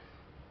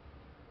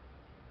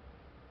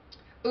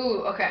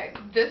 Ooh, okay.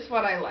 This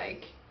one I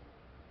like.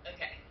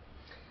 Okay.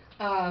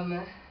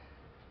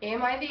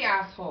 Am I the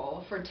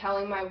asshole for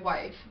telling my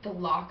wife the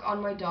lock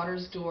on my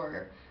daughter's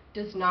door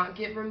does not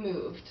get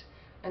removed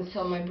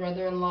until my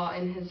brother-in-law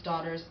and his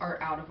daughters are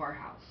out of our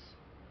house?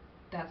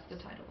 That's the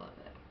title of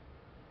it.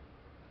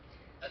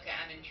 Okay,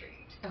 I'm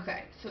intrigued.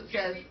 Okay, so it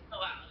says... in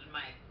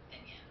my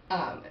opinion.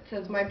 It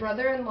says, my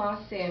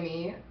brother-in-law,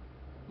 Sammy,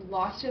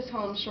 lost his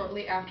home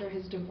shortly after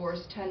his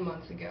divorce 10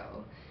 months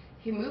ago.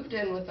 He moved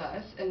in with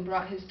us and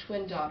brought his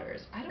twin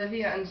daughters.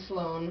 Olivia and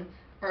Sloane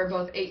are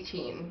both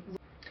 18.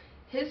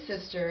 His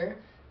sister,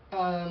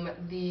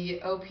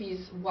 the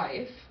OP's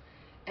wife,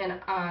 and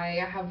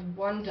I have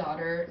one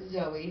daughter,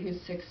 Zoe,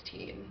 who's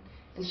 16.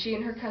 And she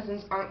and her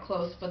cousins aren't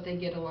close, but they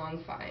get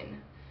along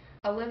fine.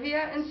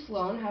 Olivia and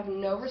Sloane have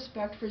no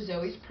respect for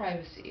Zoe's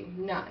privacy.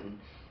 None.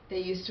 They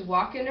used to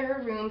walk into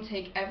her room,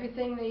 take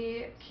everything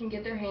they can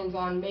get their hands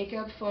on,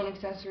 makeup, phone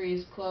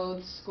accessories,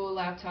 clothes, school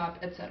laptop,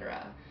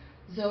 etc.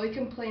 Zoe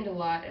complained a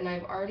lot, and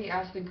I've already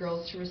asked the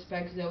girls to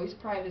respect Zoe's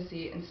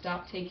privacy and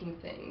stop taking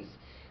things.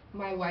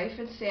 My wife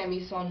and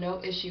Sammy saw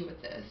no issue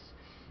with this.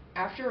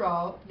 After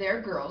all,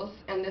 they're girls,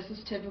 and this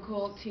is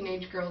typical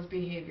teenage girls'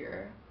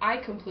 behavior. I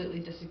completely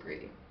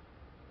disagree.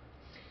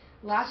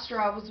 Last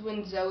straw was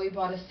when Zoe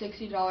bought a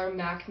 $60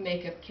 MAC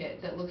makeup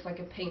kit that looks like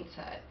a paint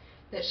set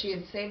that she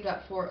had saved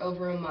up for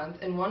over a month,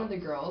 and one of the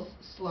girls,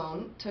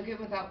 Sloane, took it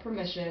without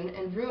permission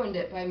and ruined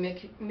it by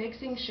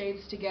mixing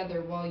shades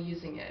together while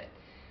using it.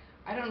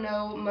 I don't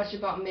know much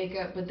about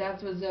makeup, but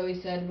that's what Zoe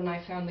said when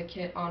I found the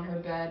kit on her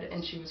bed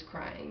and she was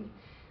crying.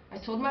 I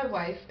told my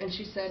wife, and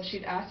she said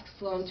she'd ask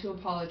Sloane to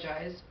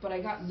apologize, but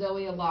I got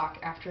Zoe a lock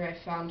after I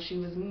found she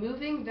was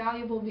moving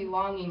valuable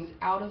belongings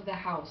out of the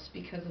house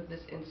because of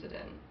this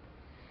incident.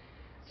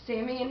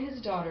 Sammy and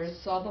his daughters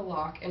saw the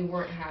lock and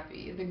weren't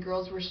happy. The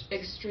girls were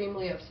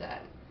extremely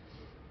upset.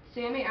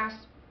 Sammy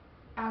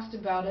asked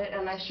about it,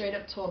 and I straight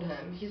up told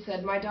him. He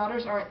said, "My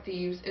daughters aren't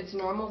thieves. It's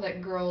normal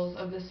that girls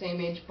of the same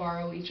age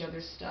borrow each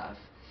other's stuff."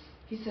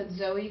 He said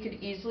Zoe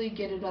could easily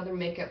get another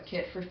makeup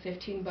kit for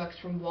 $15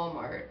 from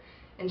Walmart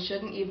and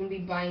shouldn't even be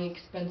buying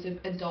expensive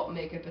adult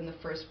makeup in the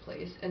first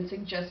place, and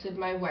suggested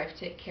my wife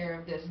take care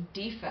of this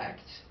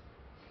defect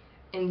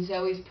in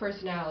Zoe's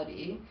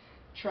personality,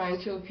 trying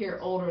to appear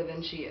older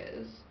than she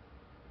is.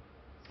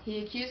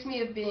 He accused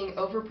me of being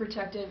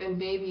overprotective and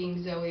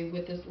babying Zoe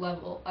with this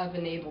level of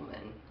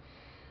enablement.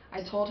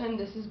 I told him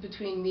this is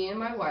between me and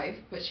my wife,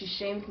 but she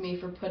shamed me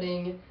for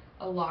putting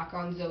a lock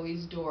on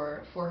Zoe's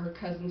door for her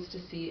cousins to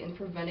see and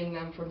preventing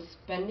them from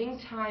spending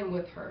time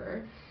with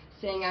her,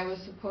 saying I was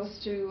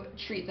supposed to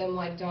treat them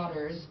like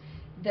daughters,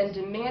 then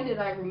demanded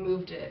I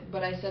removed it,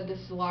 but I said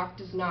this lock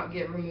does not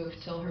get removed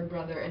till her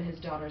brother and his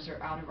daughters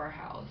are out of our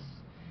house.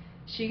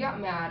 She got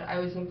mad. I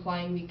was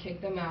implying we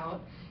kick them out,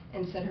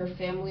 and said her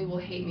family will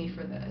hate me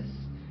for this.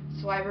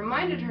 So I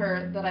reminded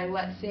her that I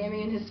let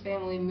Sammy and his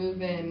family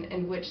move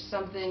in which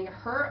something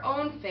her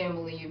own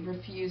family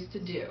refused to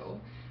do,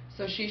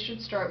 so she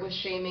should start with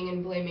shaming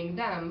and blaming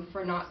them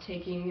for not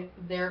taking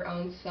their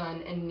own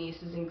son and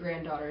nieces and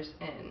granddaughters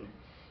in.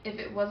 If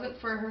it wasn't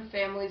for her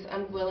family's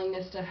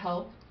unwillingness to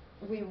help,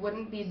 we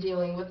wouldn't be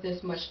dealing with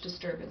this much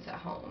disturbance at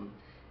home.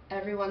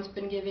 Everyone's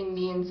been giving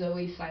me and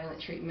Zoe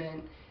silent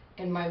treatment,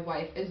 and my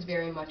wife is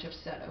very much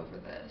upset over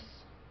this.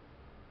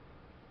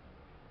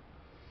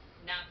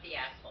 Not the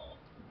asshole.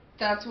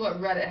 That's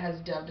what Reddit has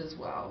dubbed as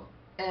well.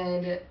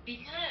 And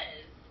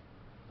because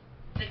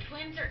the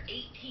twins are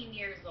 18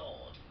 years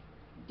old.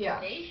 Yeah.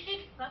 They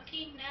should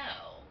fucking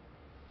know.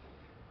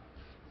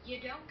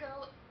 You don't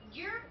go...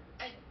 You're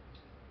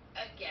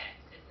a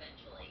guest,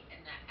 essentially,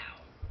 in that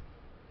house.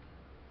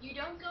 You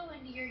don't go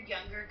into your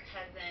younger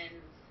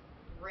cousin's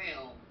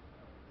room,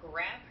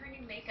 grab her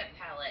new makeup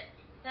palette.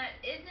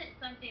 That isn't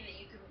something that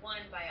you could,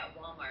 one, buy at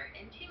Walmart,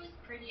 and two, is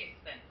pretty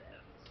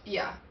expensive.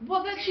 Yeah.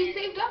 Well, that she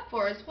saved up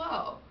for as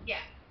well.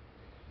 Yeah.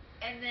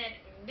 And then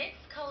mix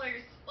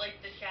colors like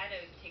the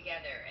shadows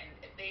together and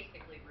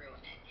basically ruin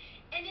it.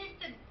 And if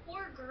the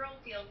poor girl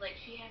feels like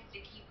she has to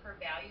keep her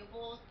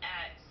valuables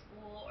at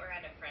school or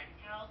at a friend's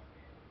house,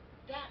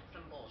 that's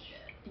some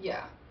bullshit.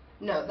 Yeah.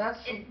 No, that's...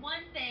 It's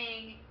one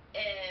thing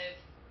if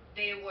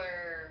they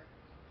were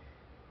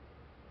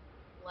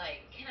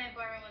like, can I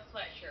borrow a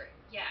sweatshirt?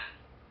 Yeah.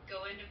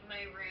 Go into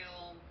my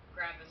room,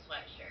 grab a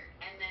sweatshirt.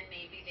 And then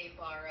maybe they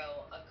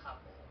borrow a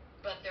couple.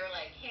 But they're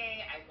like,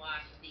 hey, I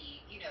washed the,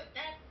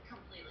 that's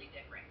completely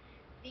different.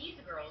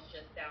 These girls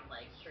just sound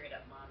like straight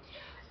up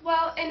monsters.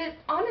 Well, and it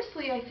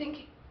honestly, I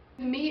think,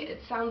 to me, it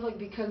sounds like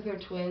because they're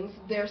twins,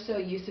 they're so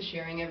used to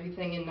sharing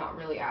everything and not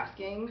really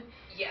asking.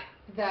 Yeah.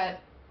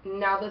 That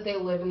now that they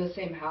live in the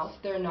same house,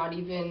 they're not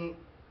even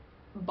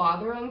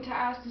bothering to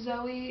ask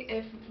Zoe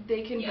if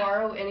they can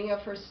borrow any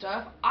of her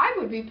stuff. I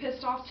would be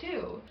pissed off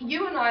too.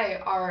 You and I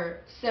are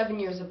 7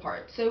 years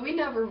apart, so we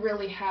never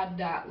really had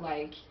that,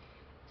 like,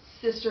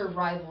 sister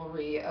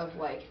rivalry of,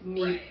 like,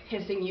 me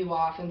pissing you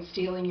off and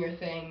stealing your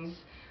things.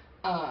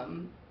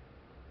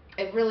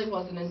 It really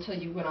wasn't until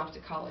you went off to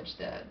college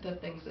that the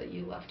things that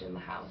you left in the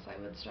house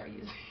I would start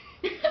using.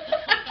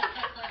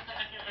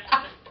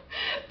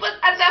 But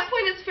at that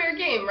point it's fair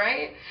game,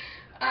 right?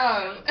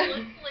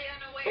 Blissfully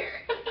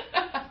unaware.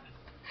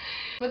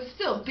 But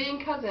still,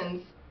 being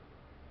cousins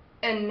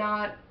and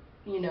not,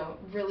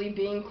 really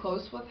being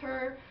close with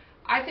her,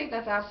 I think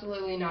that's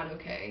absolutely not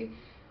okay.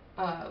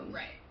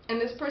 Right. And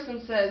this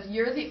person says,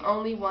 you're the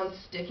only one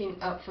sticking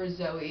up for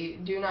Zoe.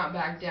 Do not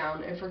back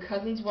down. If her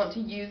cousins want to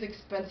use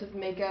expensive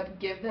makeup,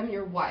 give them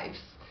your wife's.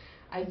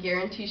 I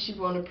guarantee she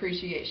won't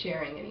appreciate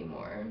sharing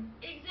anymore.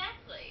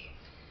 Exactly.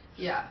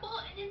 Yeah. Well,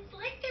 and it's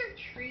like they're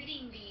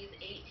treating these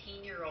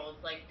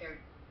 18-year-olds like they're,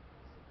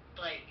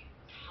 like,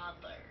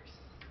 toddlers.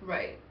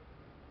 Right.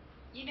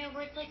 You know,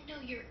 where it's like, no,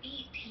 you're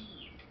 18.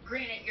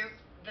 Granted,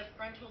 the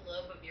frontal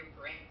lobe of your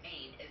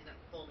brain isn't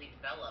fully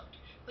developed,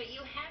 but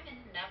you have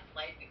enough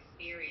life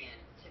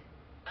experience to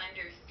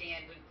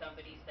understand when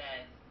somebody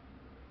says,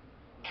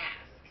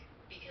 ask,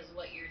 because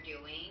what you're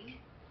doing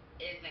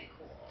isn't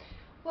cool.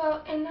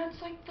 Well, and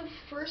that's like the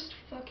first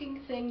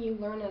fucking thing you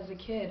learn as a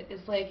kid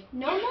is like,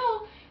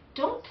 no,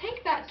 don't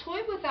take that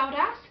toy without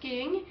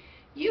asking.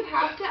 You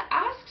have to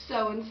ask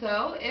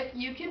so-and-so if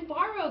you can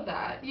borrow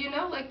that. You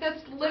know, like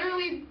that's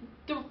literally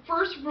the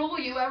first rule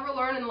you ever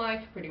learn in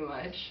life, pretty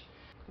much.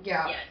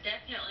 Yeah. Yeah,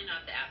 definitely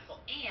not the asshole.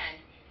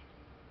 And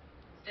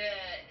the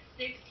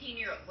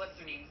 16-year-old, what's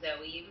her name,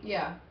 Zoe?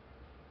 Yeah.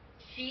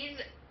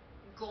 She's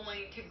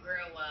going to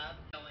grow up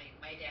knowing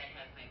my dad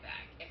has my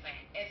back.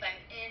 If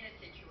I'm in a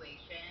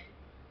situation,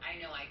 I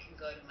know I can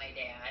go to my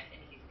dad and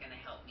he's going to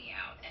help me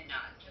out and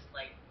not just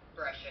like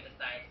brush it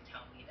aside and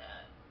tell me to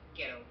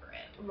get over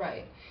it.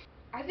 Right.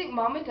 I think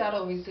Mom and Dad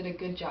always did a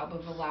good job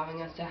of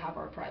allowing us to have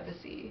our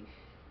privacy.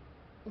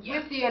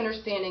 With the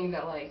understanding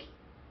that, like,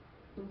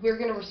 we're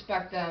going to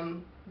respect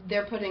them.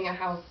 They're putting a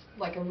house,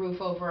 like a roof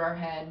over our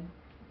head.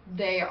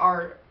 They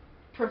are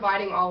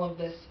providing all of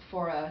this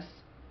for us.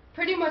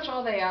 Pretty much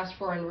all they asked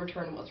for in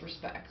return was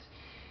respect.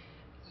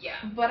 Yeah.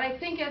 But I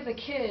think as a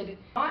kid,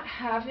 not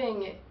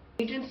having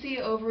agency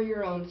over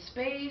your own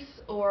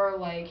space or,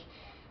 like,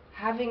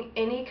 having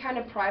any kind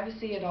of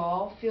privacy at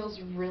all feels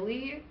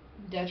really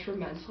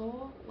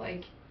detrimental,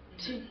 like,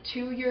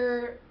 to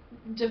your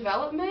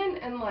development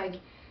and, like,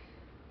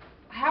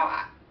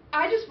 how...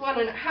 I just want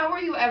to know, how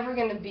are you ever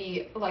going to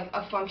be, like,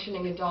 a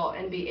functioning adult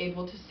and be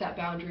able to set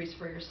boundaries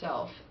for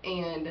yourself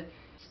and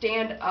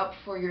stand up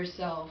for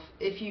yourself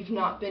if you've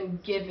not been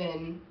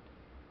given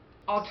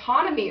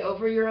autonomy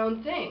over your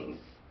own things?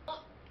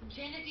 Well,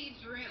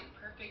 Genevieve's room,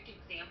 perfect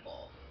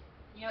example.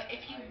 You know,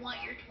 if you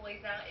want your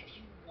toys out, if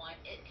you want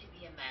it to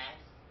be a mess,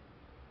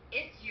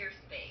 it's your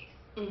space.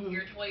 Mm-hmm.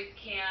 Your toys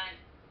can't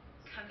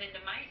come into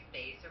my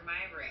space or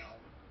my room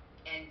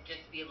and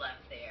just be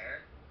left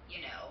there,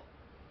 you know.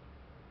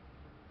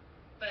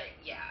 But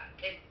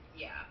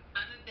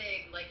I'm a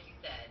big, like you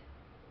said,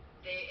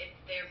 it's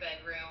their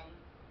bedroom.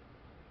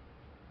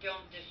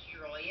 Don't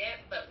destroy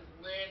it, but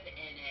live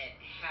in it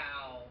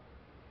how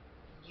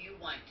you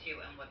want to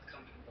and what's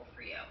comfortable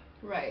for you.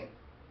 Right.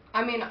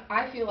 I mean,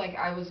 I feel like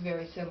I was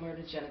very similar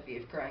to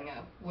Genevieve growing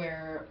up,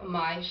 where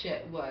my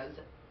shit was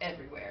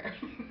everywhere.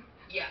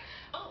 Yeah.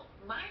 Oh,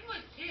 mine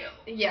was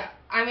too. Yeah.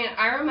 I mean,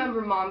 I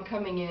remember Mom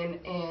coming in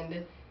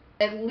and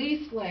at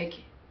least, like,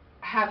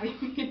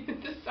 having,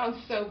 this sounds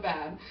so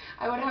bad,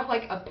 I would have,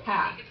 like, a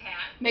path.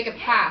 Make a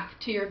path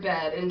to your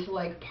bed into,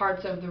 like,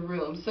 parts of the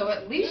room. So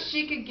at least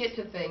she could get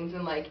to things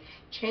and, like,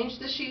 change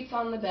the sheets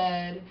on the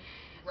bed.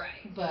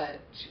 Right. But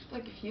she's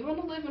like, if you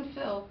want to live in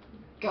filth,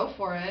 go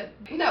for it.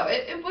 No,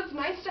 it was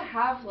nice to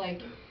have,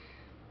 like,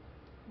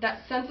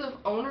 that sense of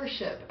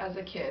ownership as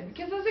a kid.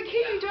 Because as a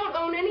kid, you don't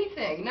own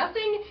anything.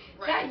 Nothing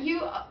that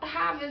you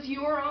have is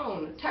your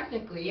own,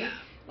 technically. Yeah.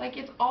 Like,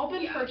 it's all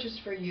been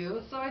purchased for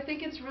you. So I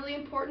think it's really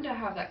important to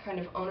have that kind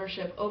of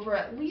ownership over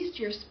at least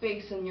your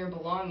space and your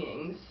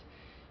belongings.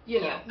 You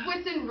know,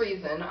 within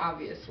reason,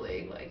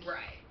 obviously. Like.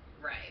 Right.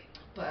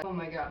 But, oh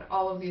my God,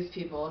 all of these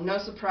people. No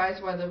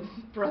surprise why the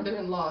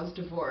brother-in-law is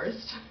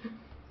divorced.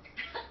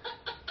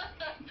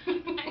 I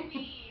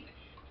mean,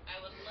 I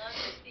would love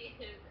to see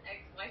his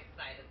ex-wife's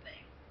side of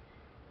things.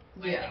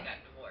 Why they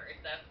got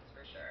divorced, that's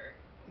for sure.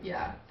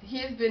 Yeah,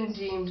 he's been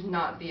deemed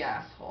not the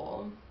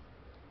asshole.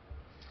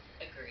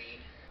 Agreed.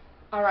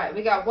 Alright,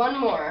 we got one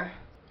more.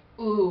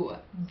 Ooh,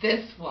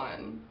 this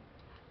one.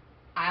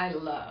 I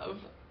love.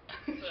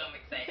 So I'm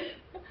excited.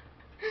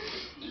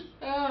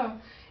 Oh.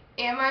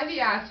 Am I the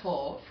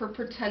asshole for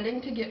pretending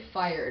to get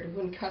fired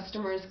when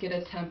customers get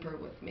a temper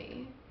with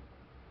me?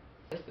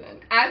 Listen,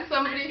 as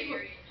somebody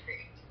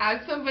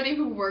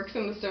who works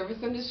in the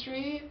service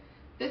industry,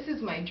 this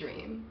is my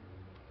dream.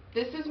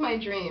 This is my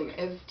dream,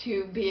 is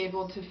to be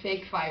able to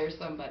fake fire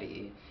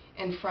somebody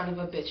in front of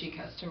a bitchy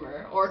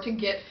customer, or to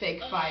get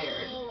fake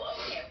fired. Oh,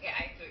 okay,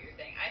 I see what you're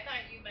saying. I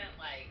thought you meant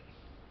like,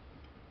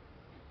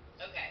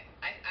 okay,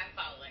 I'm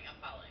following,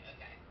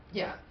 okay.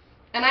 Yeah.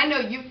 And I know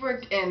you've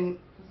worked in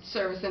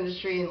service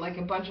industry and like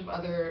a bunch of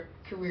other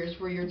careers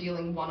where you're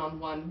dealing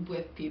one-on-one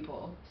with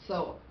people.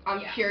 So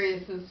I'm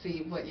curious to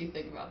see what you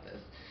think about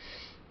this.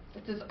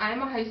 It says,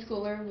 I'm a high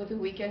schooler with a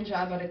weekend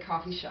job at a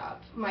coffee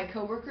shop. My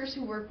coworkers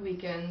who work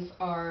weekends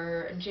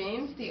are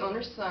James, the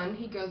owner's son.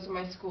 He goes to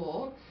my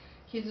school.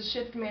 He's a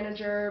shift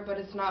manager, but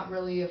it's not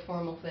really a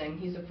formal thing.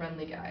 He's a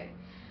friendly guy.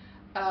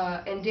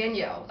 And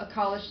Danielle, a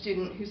college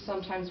student who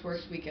sometimes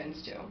works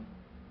weekends too.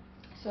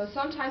 So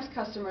sometimes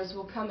customers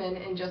will come in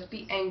and just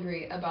be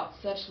angry about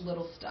such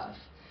little stuff,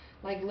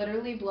 like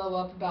literally blow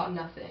up about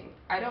nothing.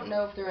 I don't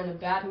know if they're in a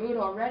bad mood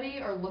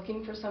already or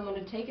looking for someone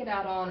to take it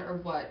out on or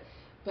what,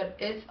 but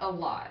it's a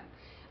lot.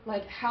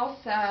 Like, how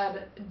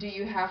sad do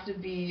you have to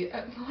be,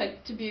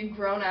 like, to be a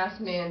grown-ass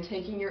man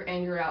taking your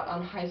anger out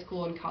on high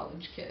school and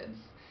college kids?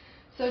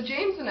 So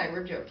James and I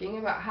were joking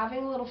about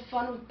having a little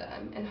fun with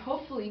them and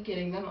hopefully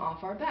getting them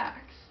off our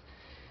backs.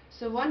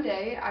 So one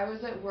day, I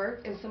was at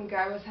work and some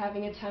guy was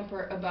having a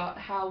temper about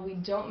how we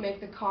don't make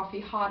the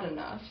coffee hot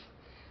enough,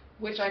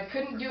 which I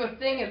couldn't do a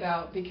thing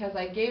about because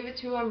I gave it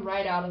to him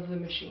right out of the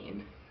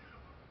machine.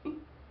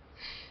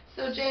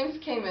 So James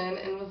came in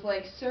and was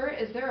like, "Sir,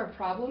 is there a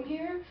problem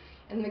here?"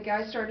 And the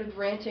guy started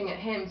ranting at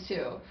him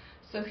too.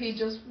 So he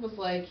just was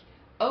like,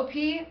 "OP,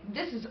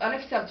 this is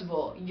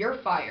unacceptable. You're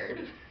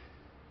fired."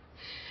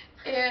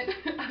 And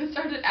I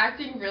started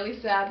acting really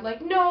sad,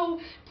 like, "No,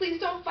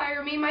 please don't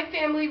fire me. My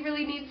family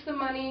really needs the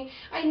money.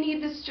 I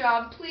need this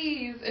job,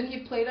 please." And he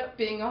played up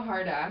being a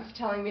hard ass,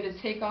 telling me to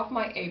take off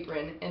my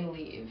apron and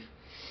leave.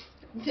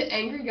 The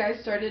angry guy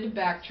started to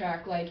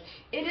backtrack, like,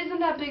 "It isn't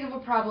that big of a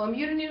problem.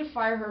 You don't need to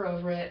fire her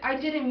over it. I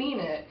didn't mean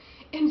it."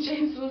 And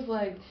James was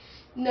like,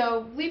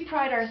 "No, we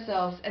pride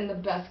ourselves in the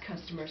best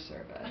customer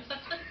service."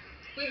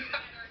 We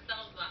pride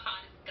ourselves in the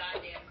hottest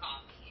goddamn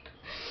coffee.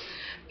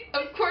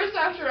 Of course,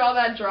 after all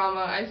that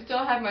drama, I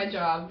still had my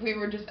job. We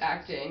were just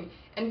acting.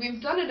 And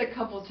we've done it a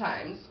couple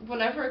times.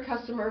 Whenever a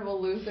customer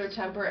will lose their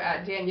temper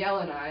at Danielle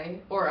and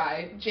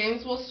I,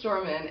 James will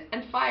storm in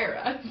and fire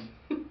us.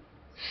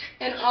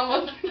 And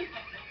almost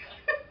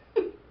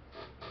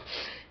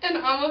and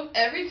almost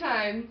every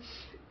time,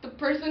 the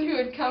person who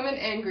had come in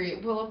angry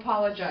will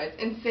apologize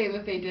and say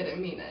that they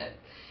didn't mean it.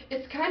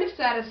 It's kind of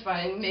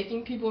satisfying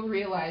making people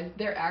realize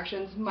their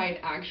actions might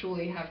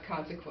actually have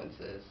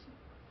consequences.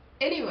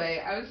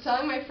 Anyway, I was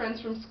telling my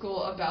friends from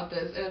school about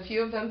this, and a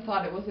few of them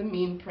thought it was a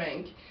mean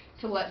prank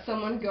to let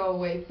someone go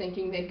away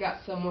thinking they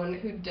got someone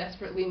who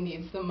desperately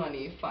needs the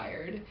money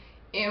fired.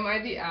 Am I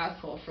the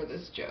asshole for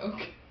this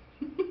joke?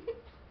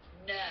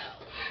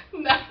 No.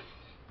 No.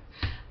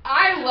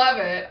 I love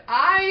it.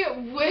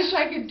 I wish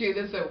I could do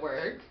this at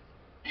work.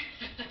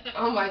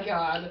 Oh my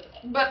god.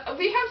 But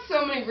we have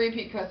so many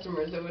repeat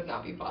customers, it would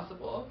not be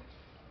possible.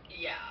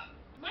 Yeah.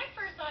 My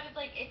first thought is,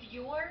 like, if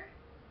you're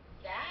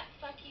that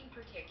fucking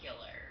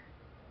particular,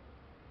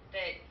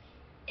 that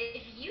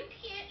if you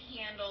can't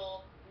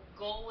handle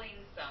going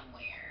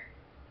somewhere,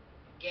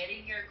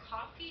 getting your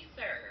coffee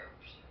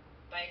served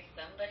by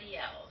somebody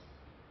else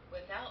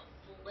without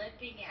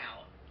flipping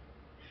out,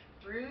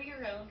 brew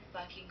your own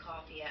fucking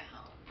coffee at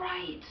home.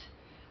 Right.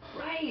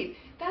 Right.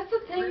 That's the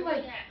thing, Brew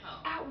like, it at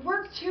home. at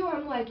work too,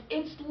 I'm like,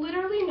 it's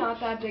literally not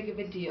that big of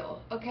a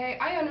deal, okay?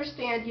 I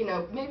understand, you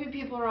know, maybe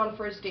people are on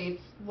first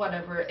dates,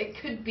 whatever, it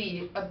could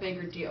be a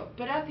bigger deal.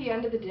 But at the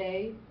end of the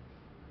day,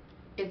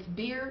 it's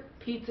beer,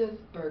 pizzas,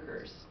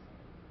 burgers.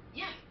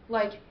 Yeah.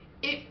 Like,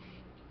 it,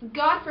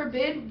 God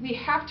forbid, we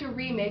have to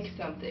remake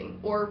something,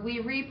 or we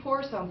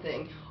re-pour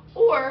something,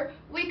 or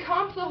we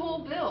comp the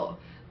whole bill.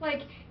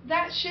 Like,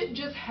 that shit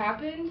just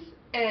happens,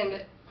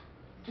 and,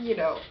 you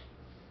know,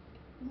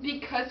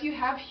 because you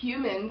have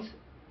humans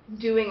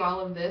doing all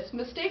of this,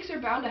 mistakes are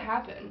bound to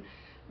happen.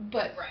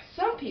 But Right.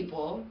 some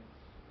people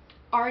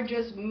are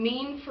just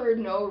mean for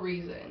no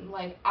reason.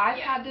 Like, I've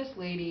Yeah. had this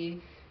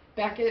lady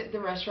back at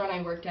the restaurant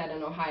I worked at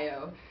in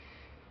Ohio.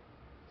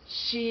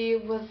 She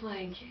was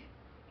like,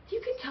 you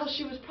could tell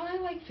she was probably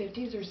like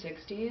 50s or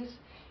 60s.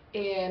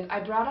 And I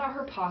brought out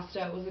her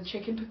pasta. It was a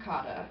chicken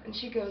piccata. And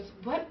she goes,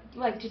 "What?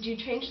 Like, did you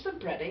change the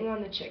breading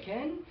on the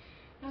chicken?"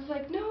 I was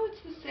like, "No,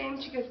 it's the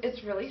same." She goes,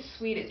 "It's really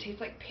sweet. It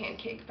tastes like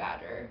pancake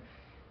batter."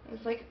 I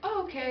was like,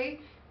 "Oh, okay.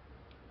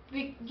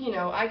 You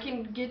know, I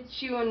can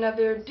get you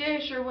another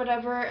dish or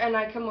whatever, and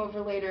I come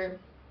over later."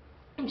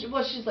 And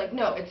she's like,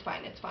 "No, it's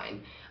fine, it's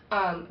fine.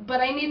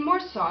 But I need more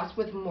sauce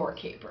with more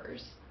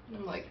capers." And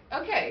I'm like,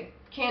 "Okay,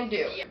 can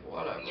do." Yeah.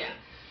 Whatever. Yeah.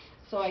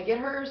 So I get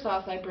her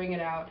sauce, I bring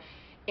it out,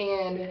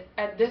 and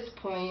at this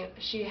point,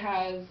 she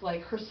has,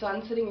 like, her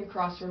son sitting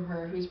across from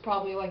her, who's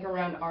probably, like,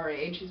 around our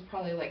age. He's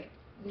probably, like,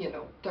 you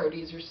know,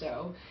 30s or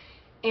so.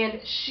 And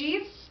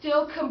she's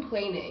still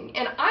complaining.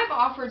 And I've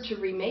offered to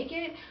remake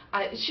it.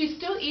 She's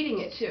still eating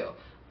it, too.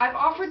 I've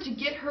offered to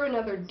get her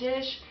another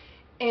dish,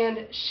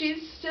 and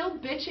she's still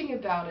bitching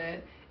about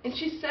it. And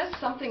she says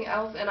something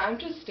else, and I'm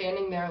just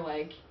standing there,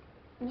 like,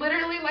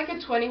 literally like a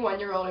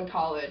 21-year-old in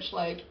college,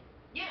 like...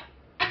 Yeah.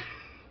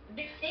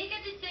 Make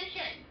a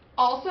decision.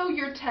 Also,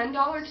 your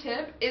 $10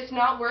 tip is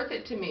not worth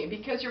it to me,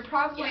 because you're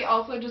probably Yeah.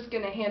 also just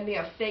going to hand me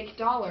a fake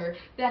dollar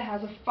that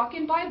has a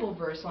fucking Bible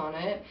verse on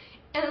it,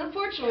 and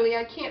unfortunately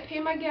I can't pay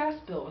my gas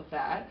bill with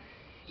that.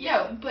 Yeah.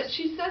 No, but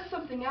she says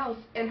something else,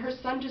 and her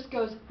son just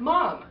goes,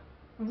 "Mom,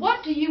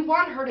 what do you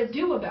want her to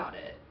do about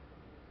it?"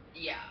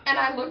 Yeah. And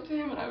I looked at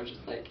him and I was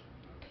just like...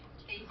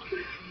 Thank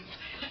you.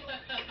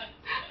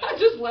 I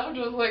just left.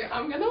 I was like,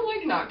 I'm going to,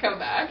 like, not come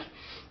back.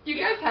 You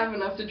guys have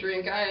enough to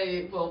drink.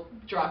 I will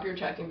drop your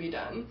check and be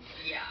done.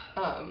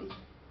 Yeah.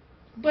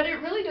 But it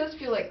really does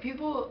feel like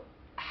people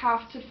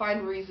have to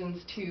find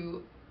reasons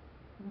to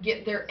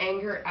get their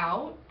anger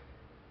out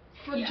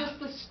for Yeah. just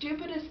the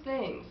stupidest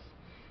things.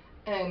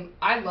 And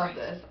I love Right.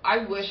 this. I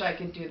wish I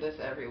could do this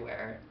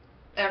everywhere.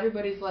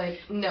 everybody's like,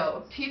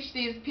 no, teach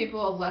these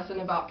people a lesson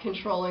about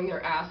controlling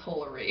their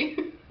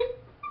assholery.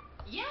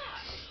 Yeah.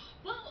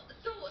 Well,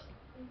 so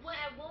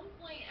at one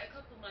point a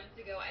couple months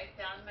ago, I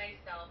found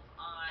myself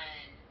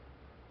on.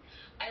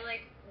 I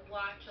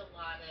watch a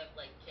lot of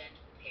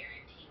gentle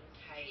parenting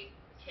type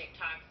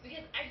TikToks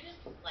because I just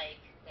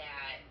like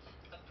that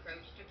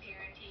approach to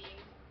parenting.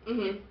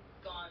 Mhm. It's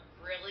gone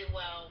really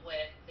well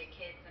with the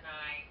kids and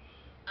I.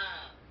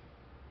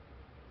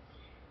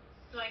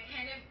 So I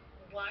kind of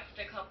watched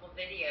a couple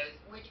videos,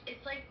 which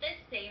it's like this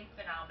same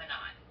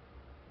phenomenon.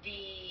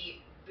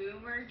 The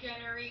boomer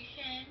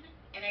generation,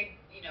 and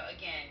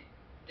again,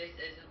 this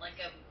isn't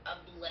like a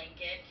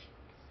blanket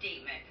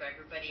statement for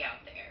everybody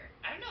out there.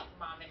 I don't know if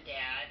mom and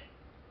dad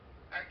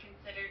are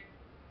considered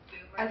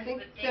boomers. I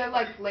think they're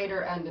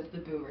later end of the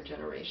boomer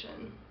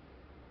generation.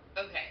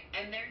 Okay,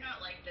 and they're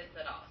not like this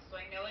at all, so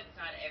I know it's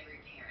not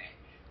every parent.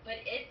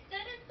 But it's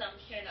that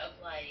assumption of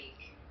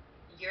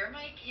you're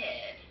my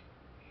kid,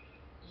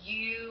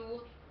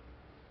 you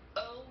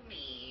owe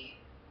me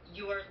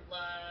your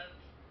love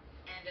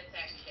and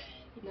affection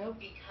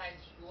because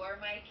you're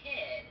my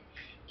kid,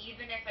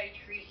 even if I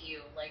treat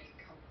you like a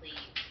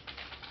complete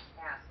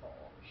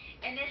asshole.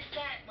 And it's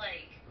that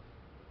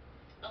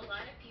a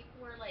lot of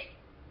people are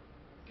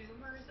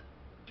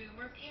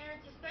boomer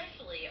parents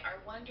especially are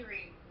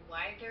wondering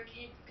why their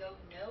kids go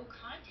no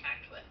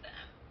contact with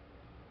them.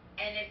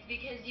 And it's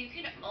because you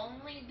can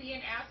only be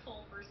an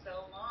asshole for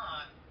so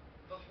long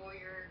before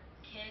your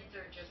kids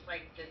are just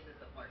this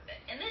isn't worth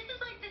it. And this is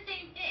the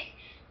same thing.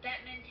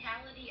 That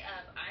mentality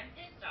of I'm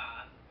pissed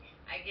off,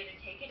 I get to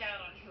take it out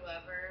on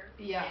whoever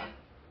is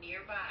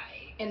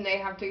nearby. And they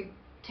have to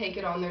take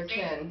it on their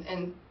chin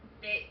and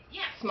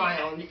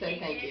smile and say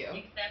thank you.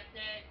 Accept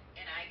it,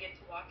 and I get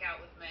to walk out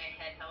with my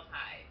head held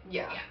high.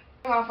 Yeah.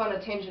 Going off on a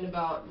tangent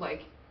about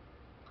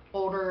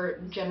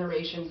older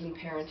generations and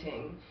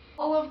parenting.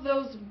 All of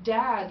those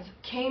dads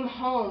came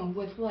home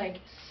with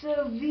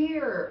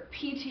severe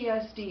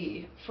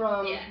PTSD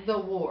from the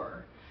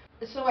war.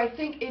 So I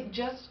think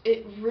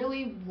it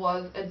really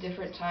was a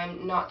different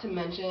time, not to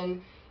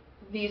mention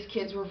these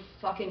kids were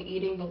fucking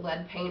eating the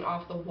lead paint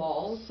off the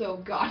walls, so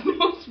God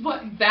knows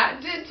what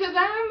that did to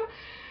them.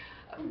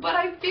 But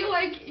I feel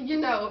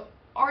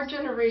our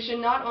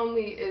generation not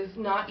only is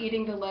not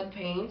eating the lead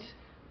paint,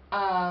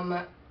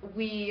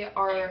 we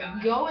are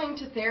going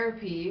to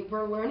therapy,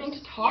 we're learning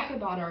to talk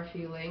about our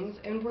feelings,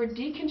 and we're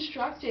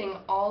deconstructing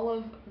all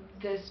of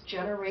this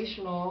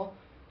generational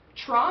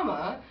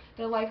trauma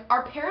that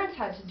our parents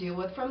had to deal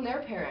with from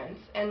their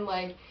parents. And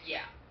I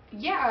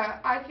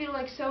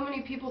feel so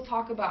many people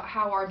talk about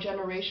how our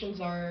generations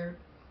are,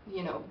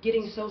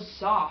 getting so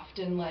soft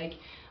and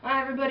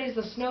everybody's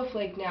a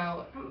snowflake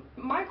now.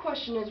 My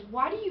question is,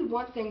 why do you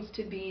want things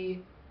to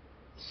be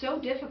so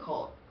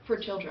difficult for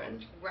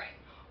children? Right.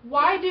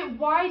 Why do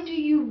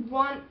you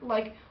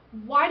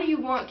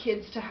want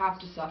kids to have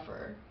to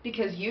suffer?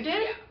 Because you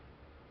did? Yeah.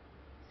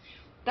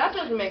 That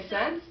doesn't make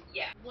sense.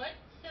 Yeah. What's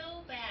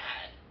so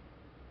bad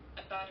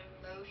about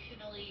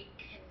emotionally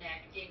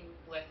connecting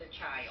with a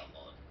child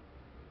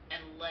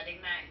and letting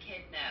that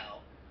kid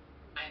know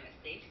I'm a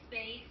safe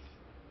space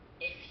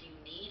if you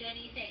need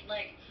anything?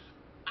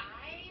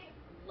 I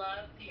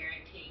love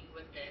parenting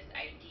with this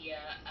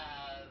idea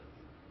of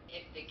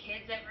if the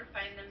kids ever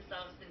find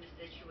themselves in a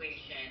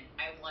situation,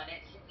 I want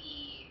it to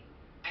be,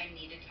 I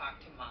need to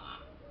talk to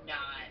mom,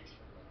 not,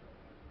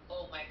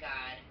 oh my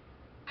God,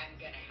 I'm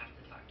going to have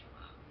to talk to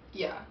mom.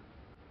 Yeah.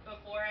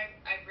 Before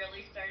I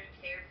really started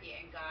therapy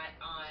and got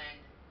on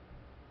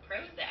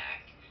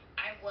Prozac,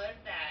 I was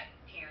that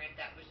parent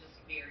that was just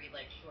very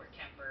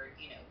short-tempered,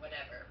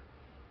 whatever.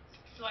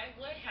 So I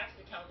would have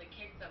to tell the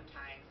kids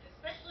sometimes,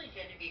 especially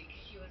Genevieve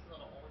because she was a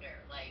little older,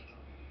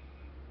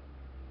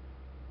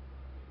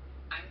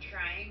 I'm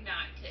trying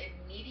not to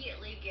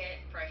immediately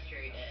get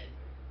frustrated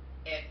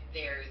if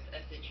there's a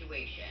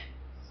situation.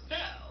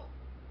 So,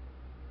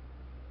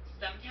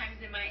 sometimes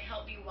it might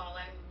help me while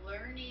I'm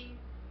learning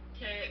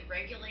to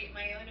regulate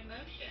my own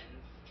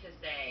emotions to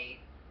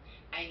say,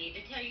 I need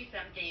to tell you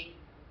something,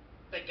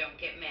 but don't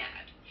get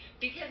mad.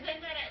 Because then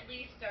that at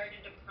least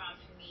started to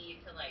prompt me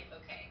to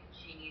okay,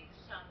 she needs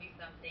to tell me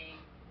something,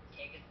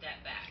 take a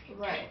step back.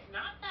 Right. And it's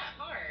not that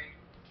hard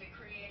to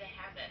create a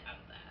habit out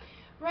of that.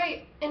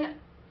 Right.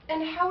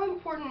 And how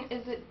important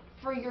is it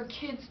for your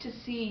kids to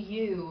see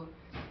you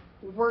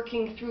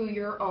working through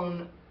your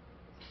own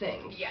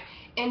things? Yeah.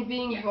 And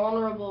being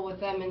vulnerable with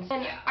them. And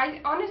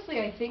I honestly,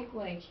 I think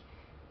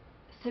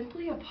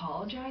simply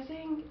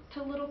apologizing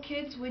to little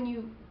kids when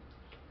you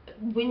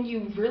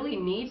really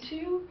need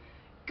to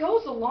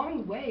goes a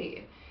long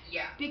way.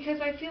 Yeah. Because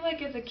I feel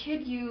as a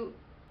kid you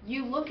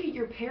look at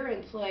your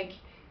parents like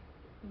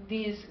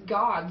these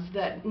gods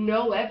that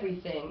know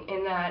everything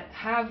and that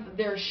have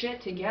their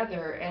shit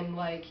together and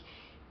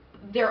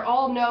they're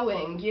all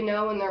knowing,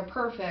 and they're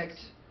perfect.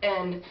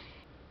 And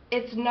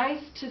it's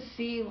nice to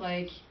see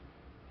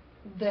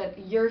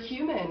that you're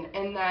human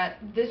and that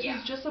this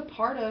is just a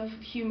part of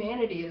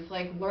humanity. It's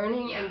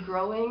learning and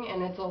growing,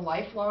 and it's a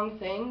lifelong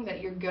thing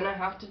that you're gonna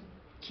have to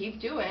keep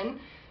doing.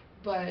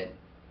 But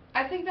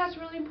I think that's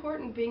really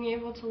important, being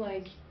able to,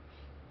 like,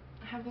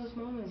 have those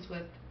moments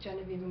with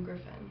Genevieve and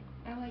Griffin.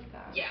 I like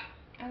that. Yeah.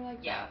 I like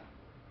Yeah.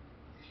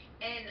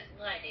 that. And,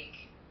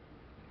 like,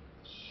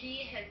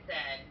 she has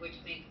said, which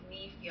makes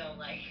me feel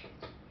like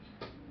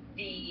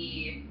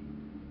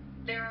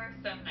there are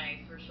some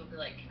nights where she'll be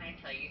like, can I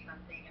tell you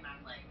something? And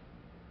I'm like,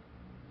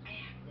 I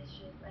have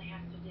dishes I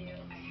have to do.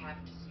 I have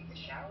to take a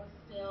shower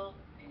still.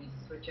 I need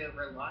to switch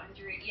over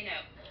laundry, you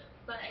know.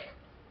 But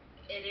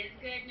it is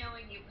good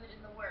knowing you put in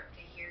the work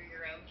to hear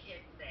your own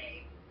kids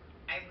say,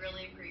 I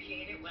really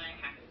appreciate it when I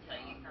have to tell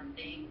you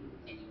something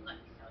and you let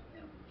me tell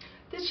you.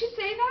 Did she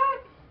say that?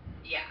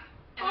 Yeah.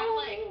 And I'm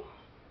like,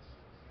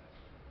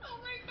 oh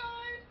my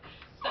God.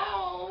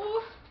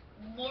 So,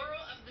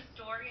 moral of the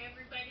story,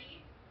 everybody,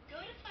 go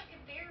to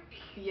fucking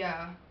therapy.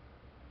 Yeah.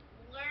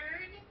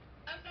 Learn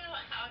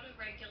about how to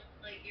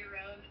regulate your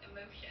own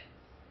emotions.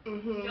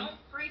 Mhm. Don't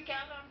freak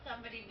out on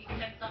somebody because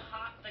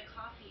the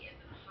coffee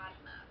isn't hot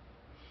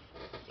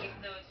enough.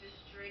 Even though it's just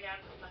straight out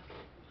of the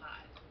fucking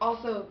pot.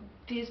 Also,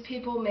 these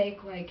people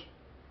make like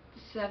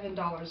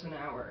 $7 an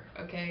hour,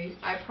 okay?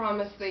 I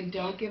promise they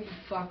don't give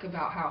a fuck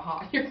about how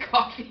hot your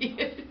coffee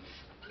is.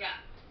 Yeah.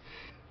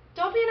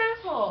 Don't be an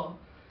asshole.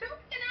 Don't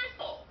be an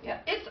asshole. Yeah,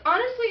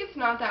 it's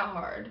not that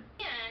hard.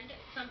 And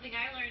something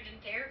I learned in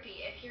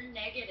therapy, if you're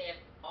negative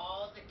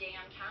all the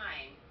damn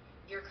time,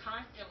 you're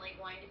constantly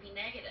going to be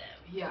negative.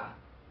 Yeah.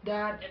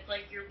 It's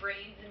like your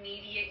brain's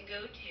immediate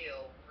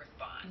go-to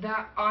response.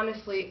 That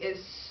honestly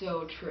is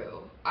so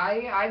true.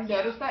 I've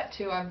noticed that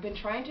too. I've been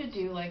trying to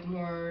do like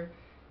more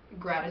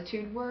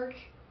gratitude work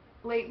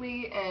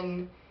lately,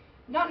 and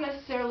not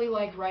necessarily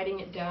like writing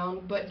it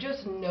down, but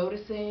just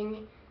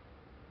noticing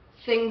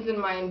things in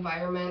my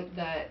environment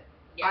that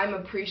I'm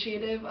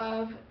appreciative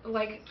of.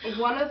 Like,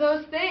 one of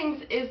those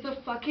things is the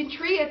fucking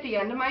tree at the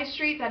end of my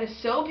street that is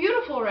so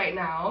beautiful right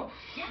now.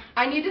 Yeah.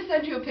 I need to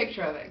send you a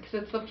picture of it,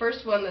 because it's the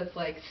first one that's,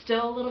 like,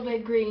 still a little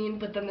bit green,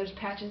 but then there's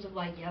patches of,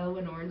 like, yellow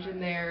and orange in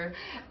there.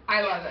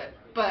 I love it.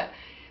 But,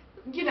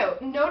 you know,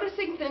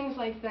 noticing things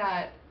like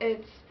that,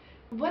 it's,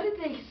 what did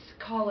they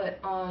call it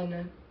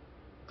on...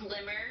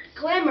 Glimmers?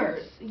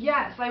 Glimmers,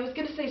 yes. I was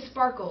going to say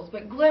sparkles,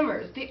 but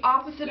glimmers, the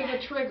opposite of a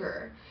Yes.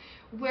 trigger.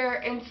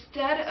 Where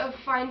instead of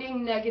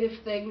finding negative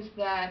things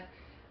that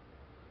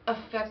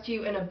affect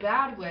you in a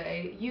bad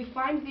way, you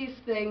find these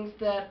things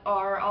that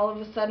are all of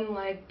a sudden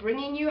like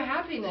bringing you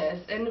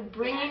happiness and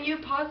bringing you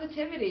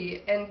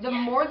positivity. And the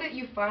more that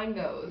you find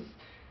those,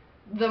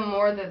 the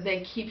more that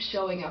they keep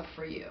showing up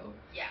for you.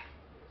 Yeah.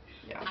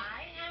 Yeah.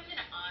 I have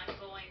an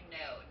ongoing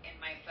note in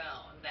my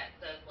phone that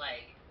says,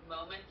 like,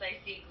 moments I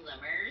see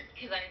glimmers,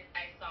 because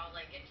I saw,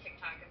 like, a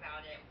TikTok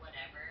about it,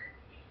 whatever.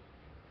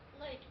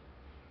 Like,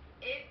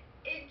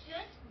 it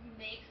just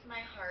makes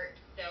my heart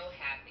so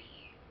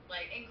happy.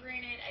 Like, and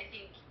granted, I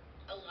think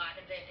a lot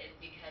of it is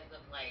because of,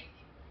 like,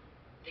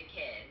 the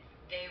kids.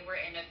 They were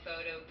in a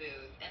photo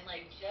booth, and,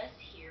 like, just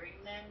hearing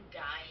them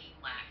dying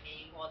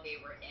laughing while they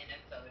were in a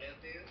photo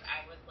booth,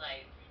 I was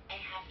like, I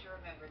have to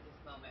remember this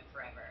moment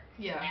forever.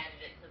 Yeah.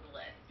 Added it to the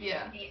list.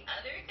 Yeah. The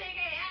other thing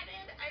I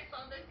added, I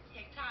saw this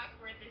TikTok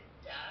where this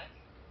duck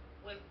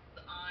was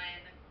on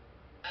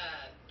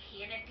a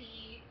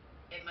canopy.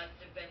 It must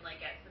have been like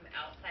at some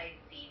outside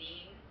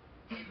seating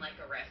in like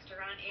a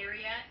restaurant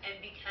area, and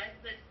because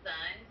the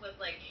sun was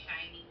like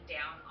shining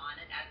down on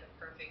it at the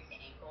perfect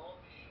angle,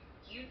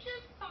 you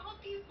just saw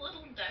these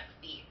little duck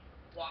feet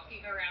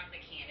walking around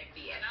the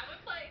canopy, and I was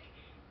like,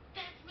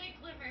 that's my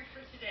glimmer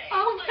for today.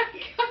 Oh my God.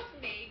 It just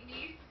God. made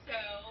me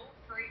so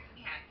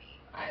freaking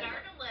happy.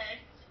 Start a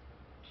list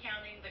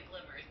counting the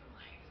glimmers in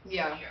life.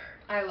 Yeah, For sure.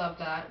 I love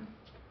that.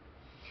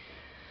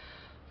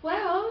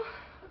 Well,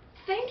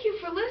 thank you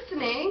for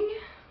listening.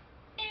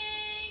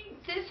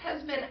 Thanks. This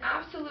has been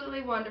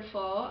absolutely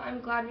wonderful.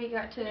 I'm glad we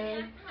got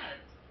to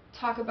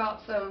talk about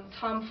some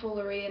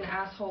tomfoolery and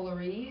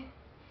assholery.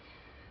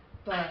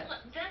 But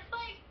that's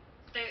like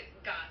the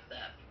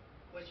gossip,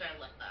 which I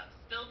love.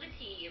 Spill the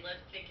tea. Let's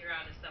figure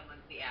out if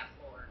someone's the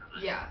asshole or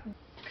not. yeah.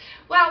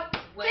 Well,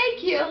 When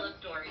thank you. Tell the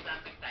stories.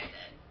 I'm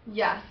excited.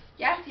 Yes,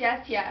 yes,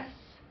 yes, yes.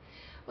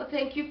 Well,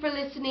 thank you for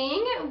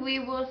listening. We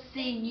will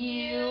see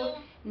you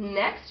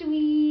next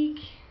week.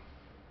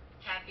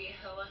 Happy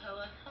Hoa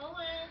Hoa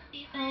Hoa.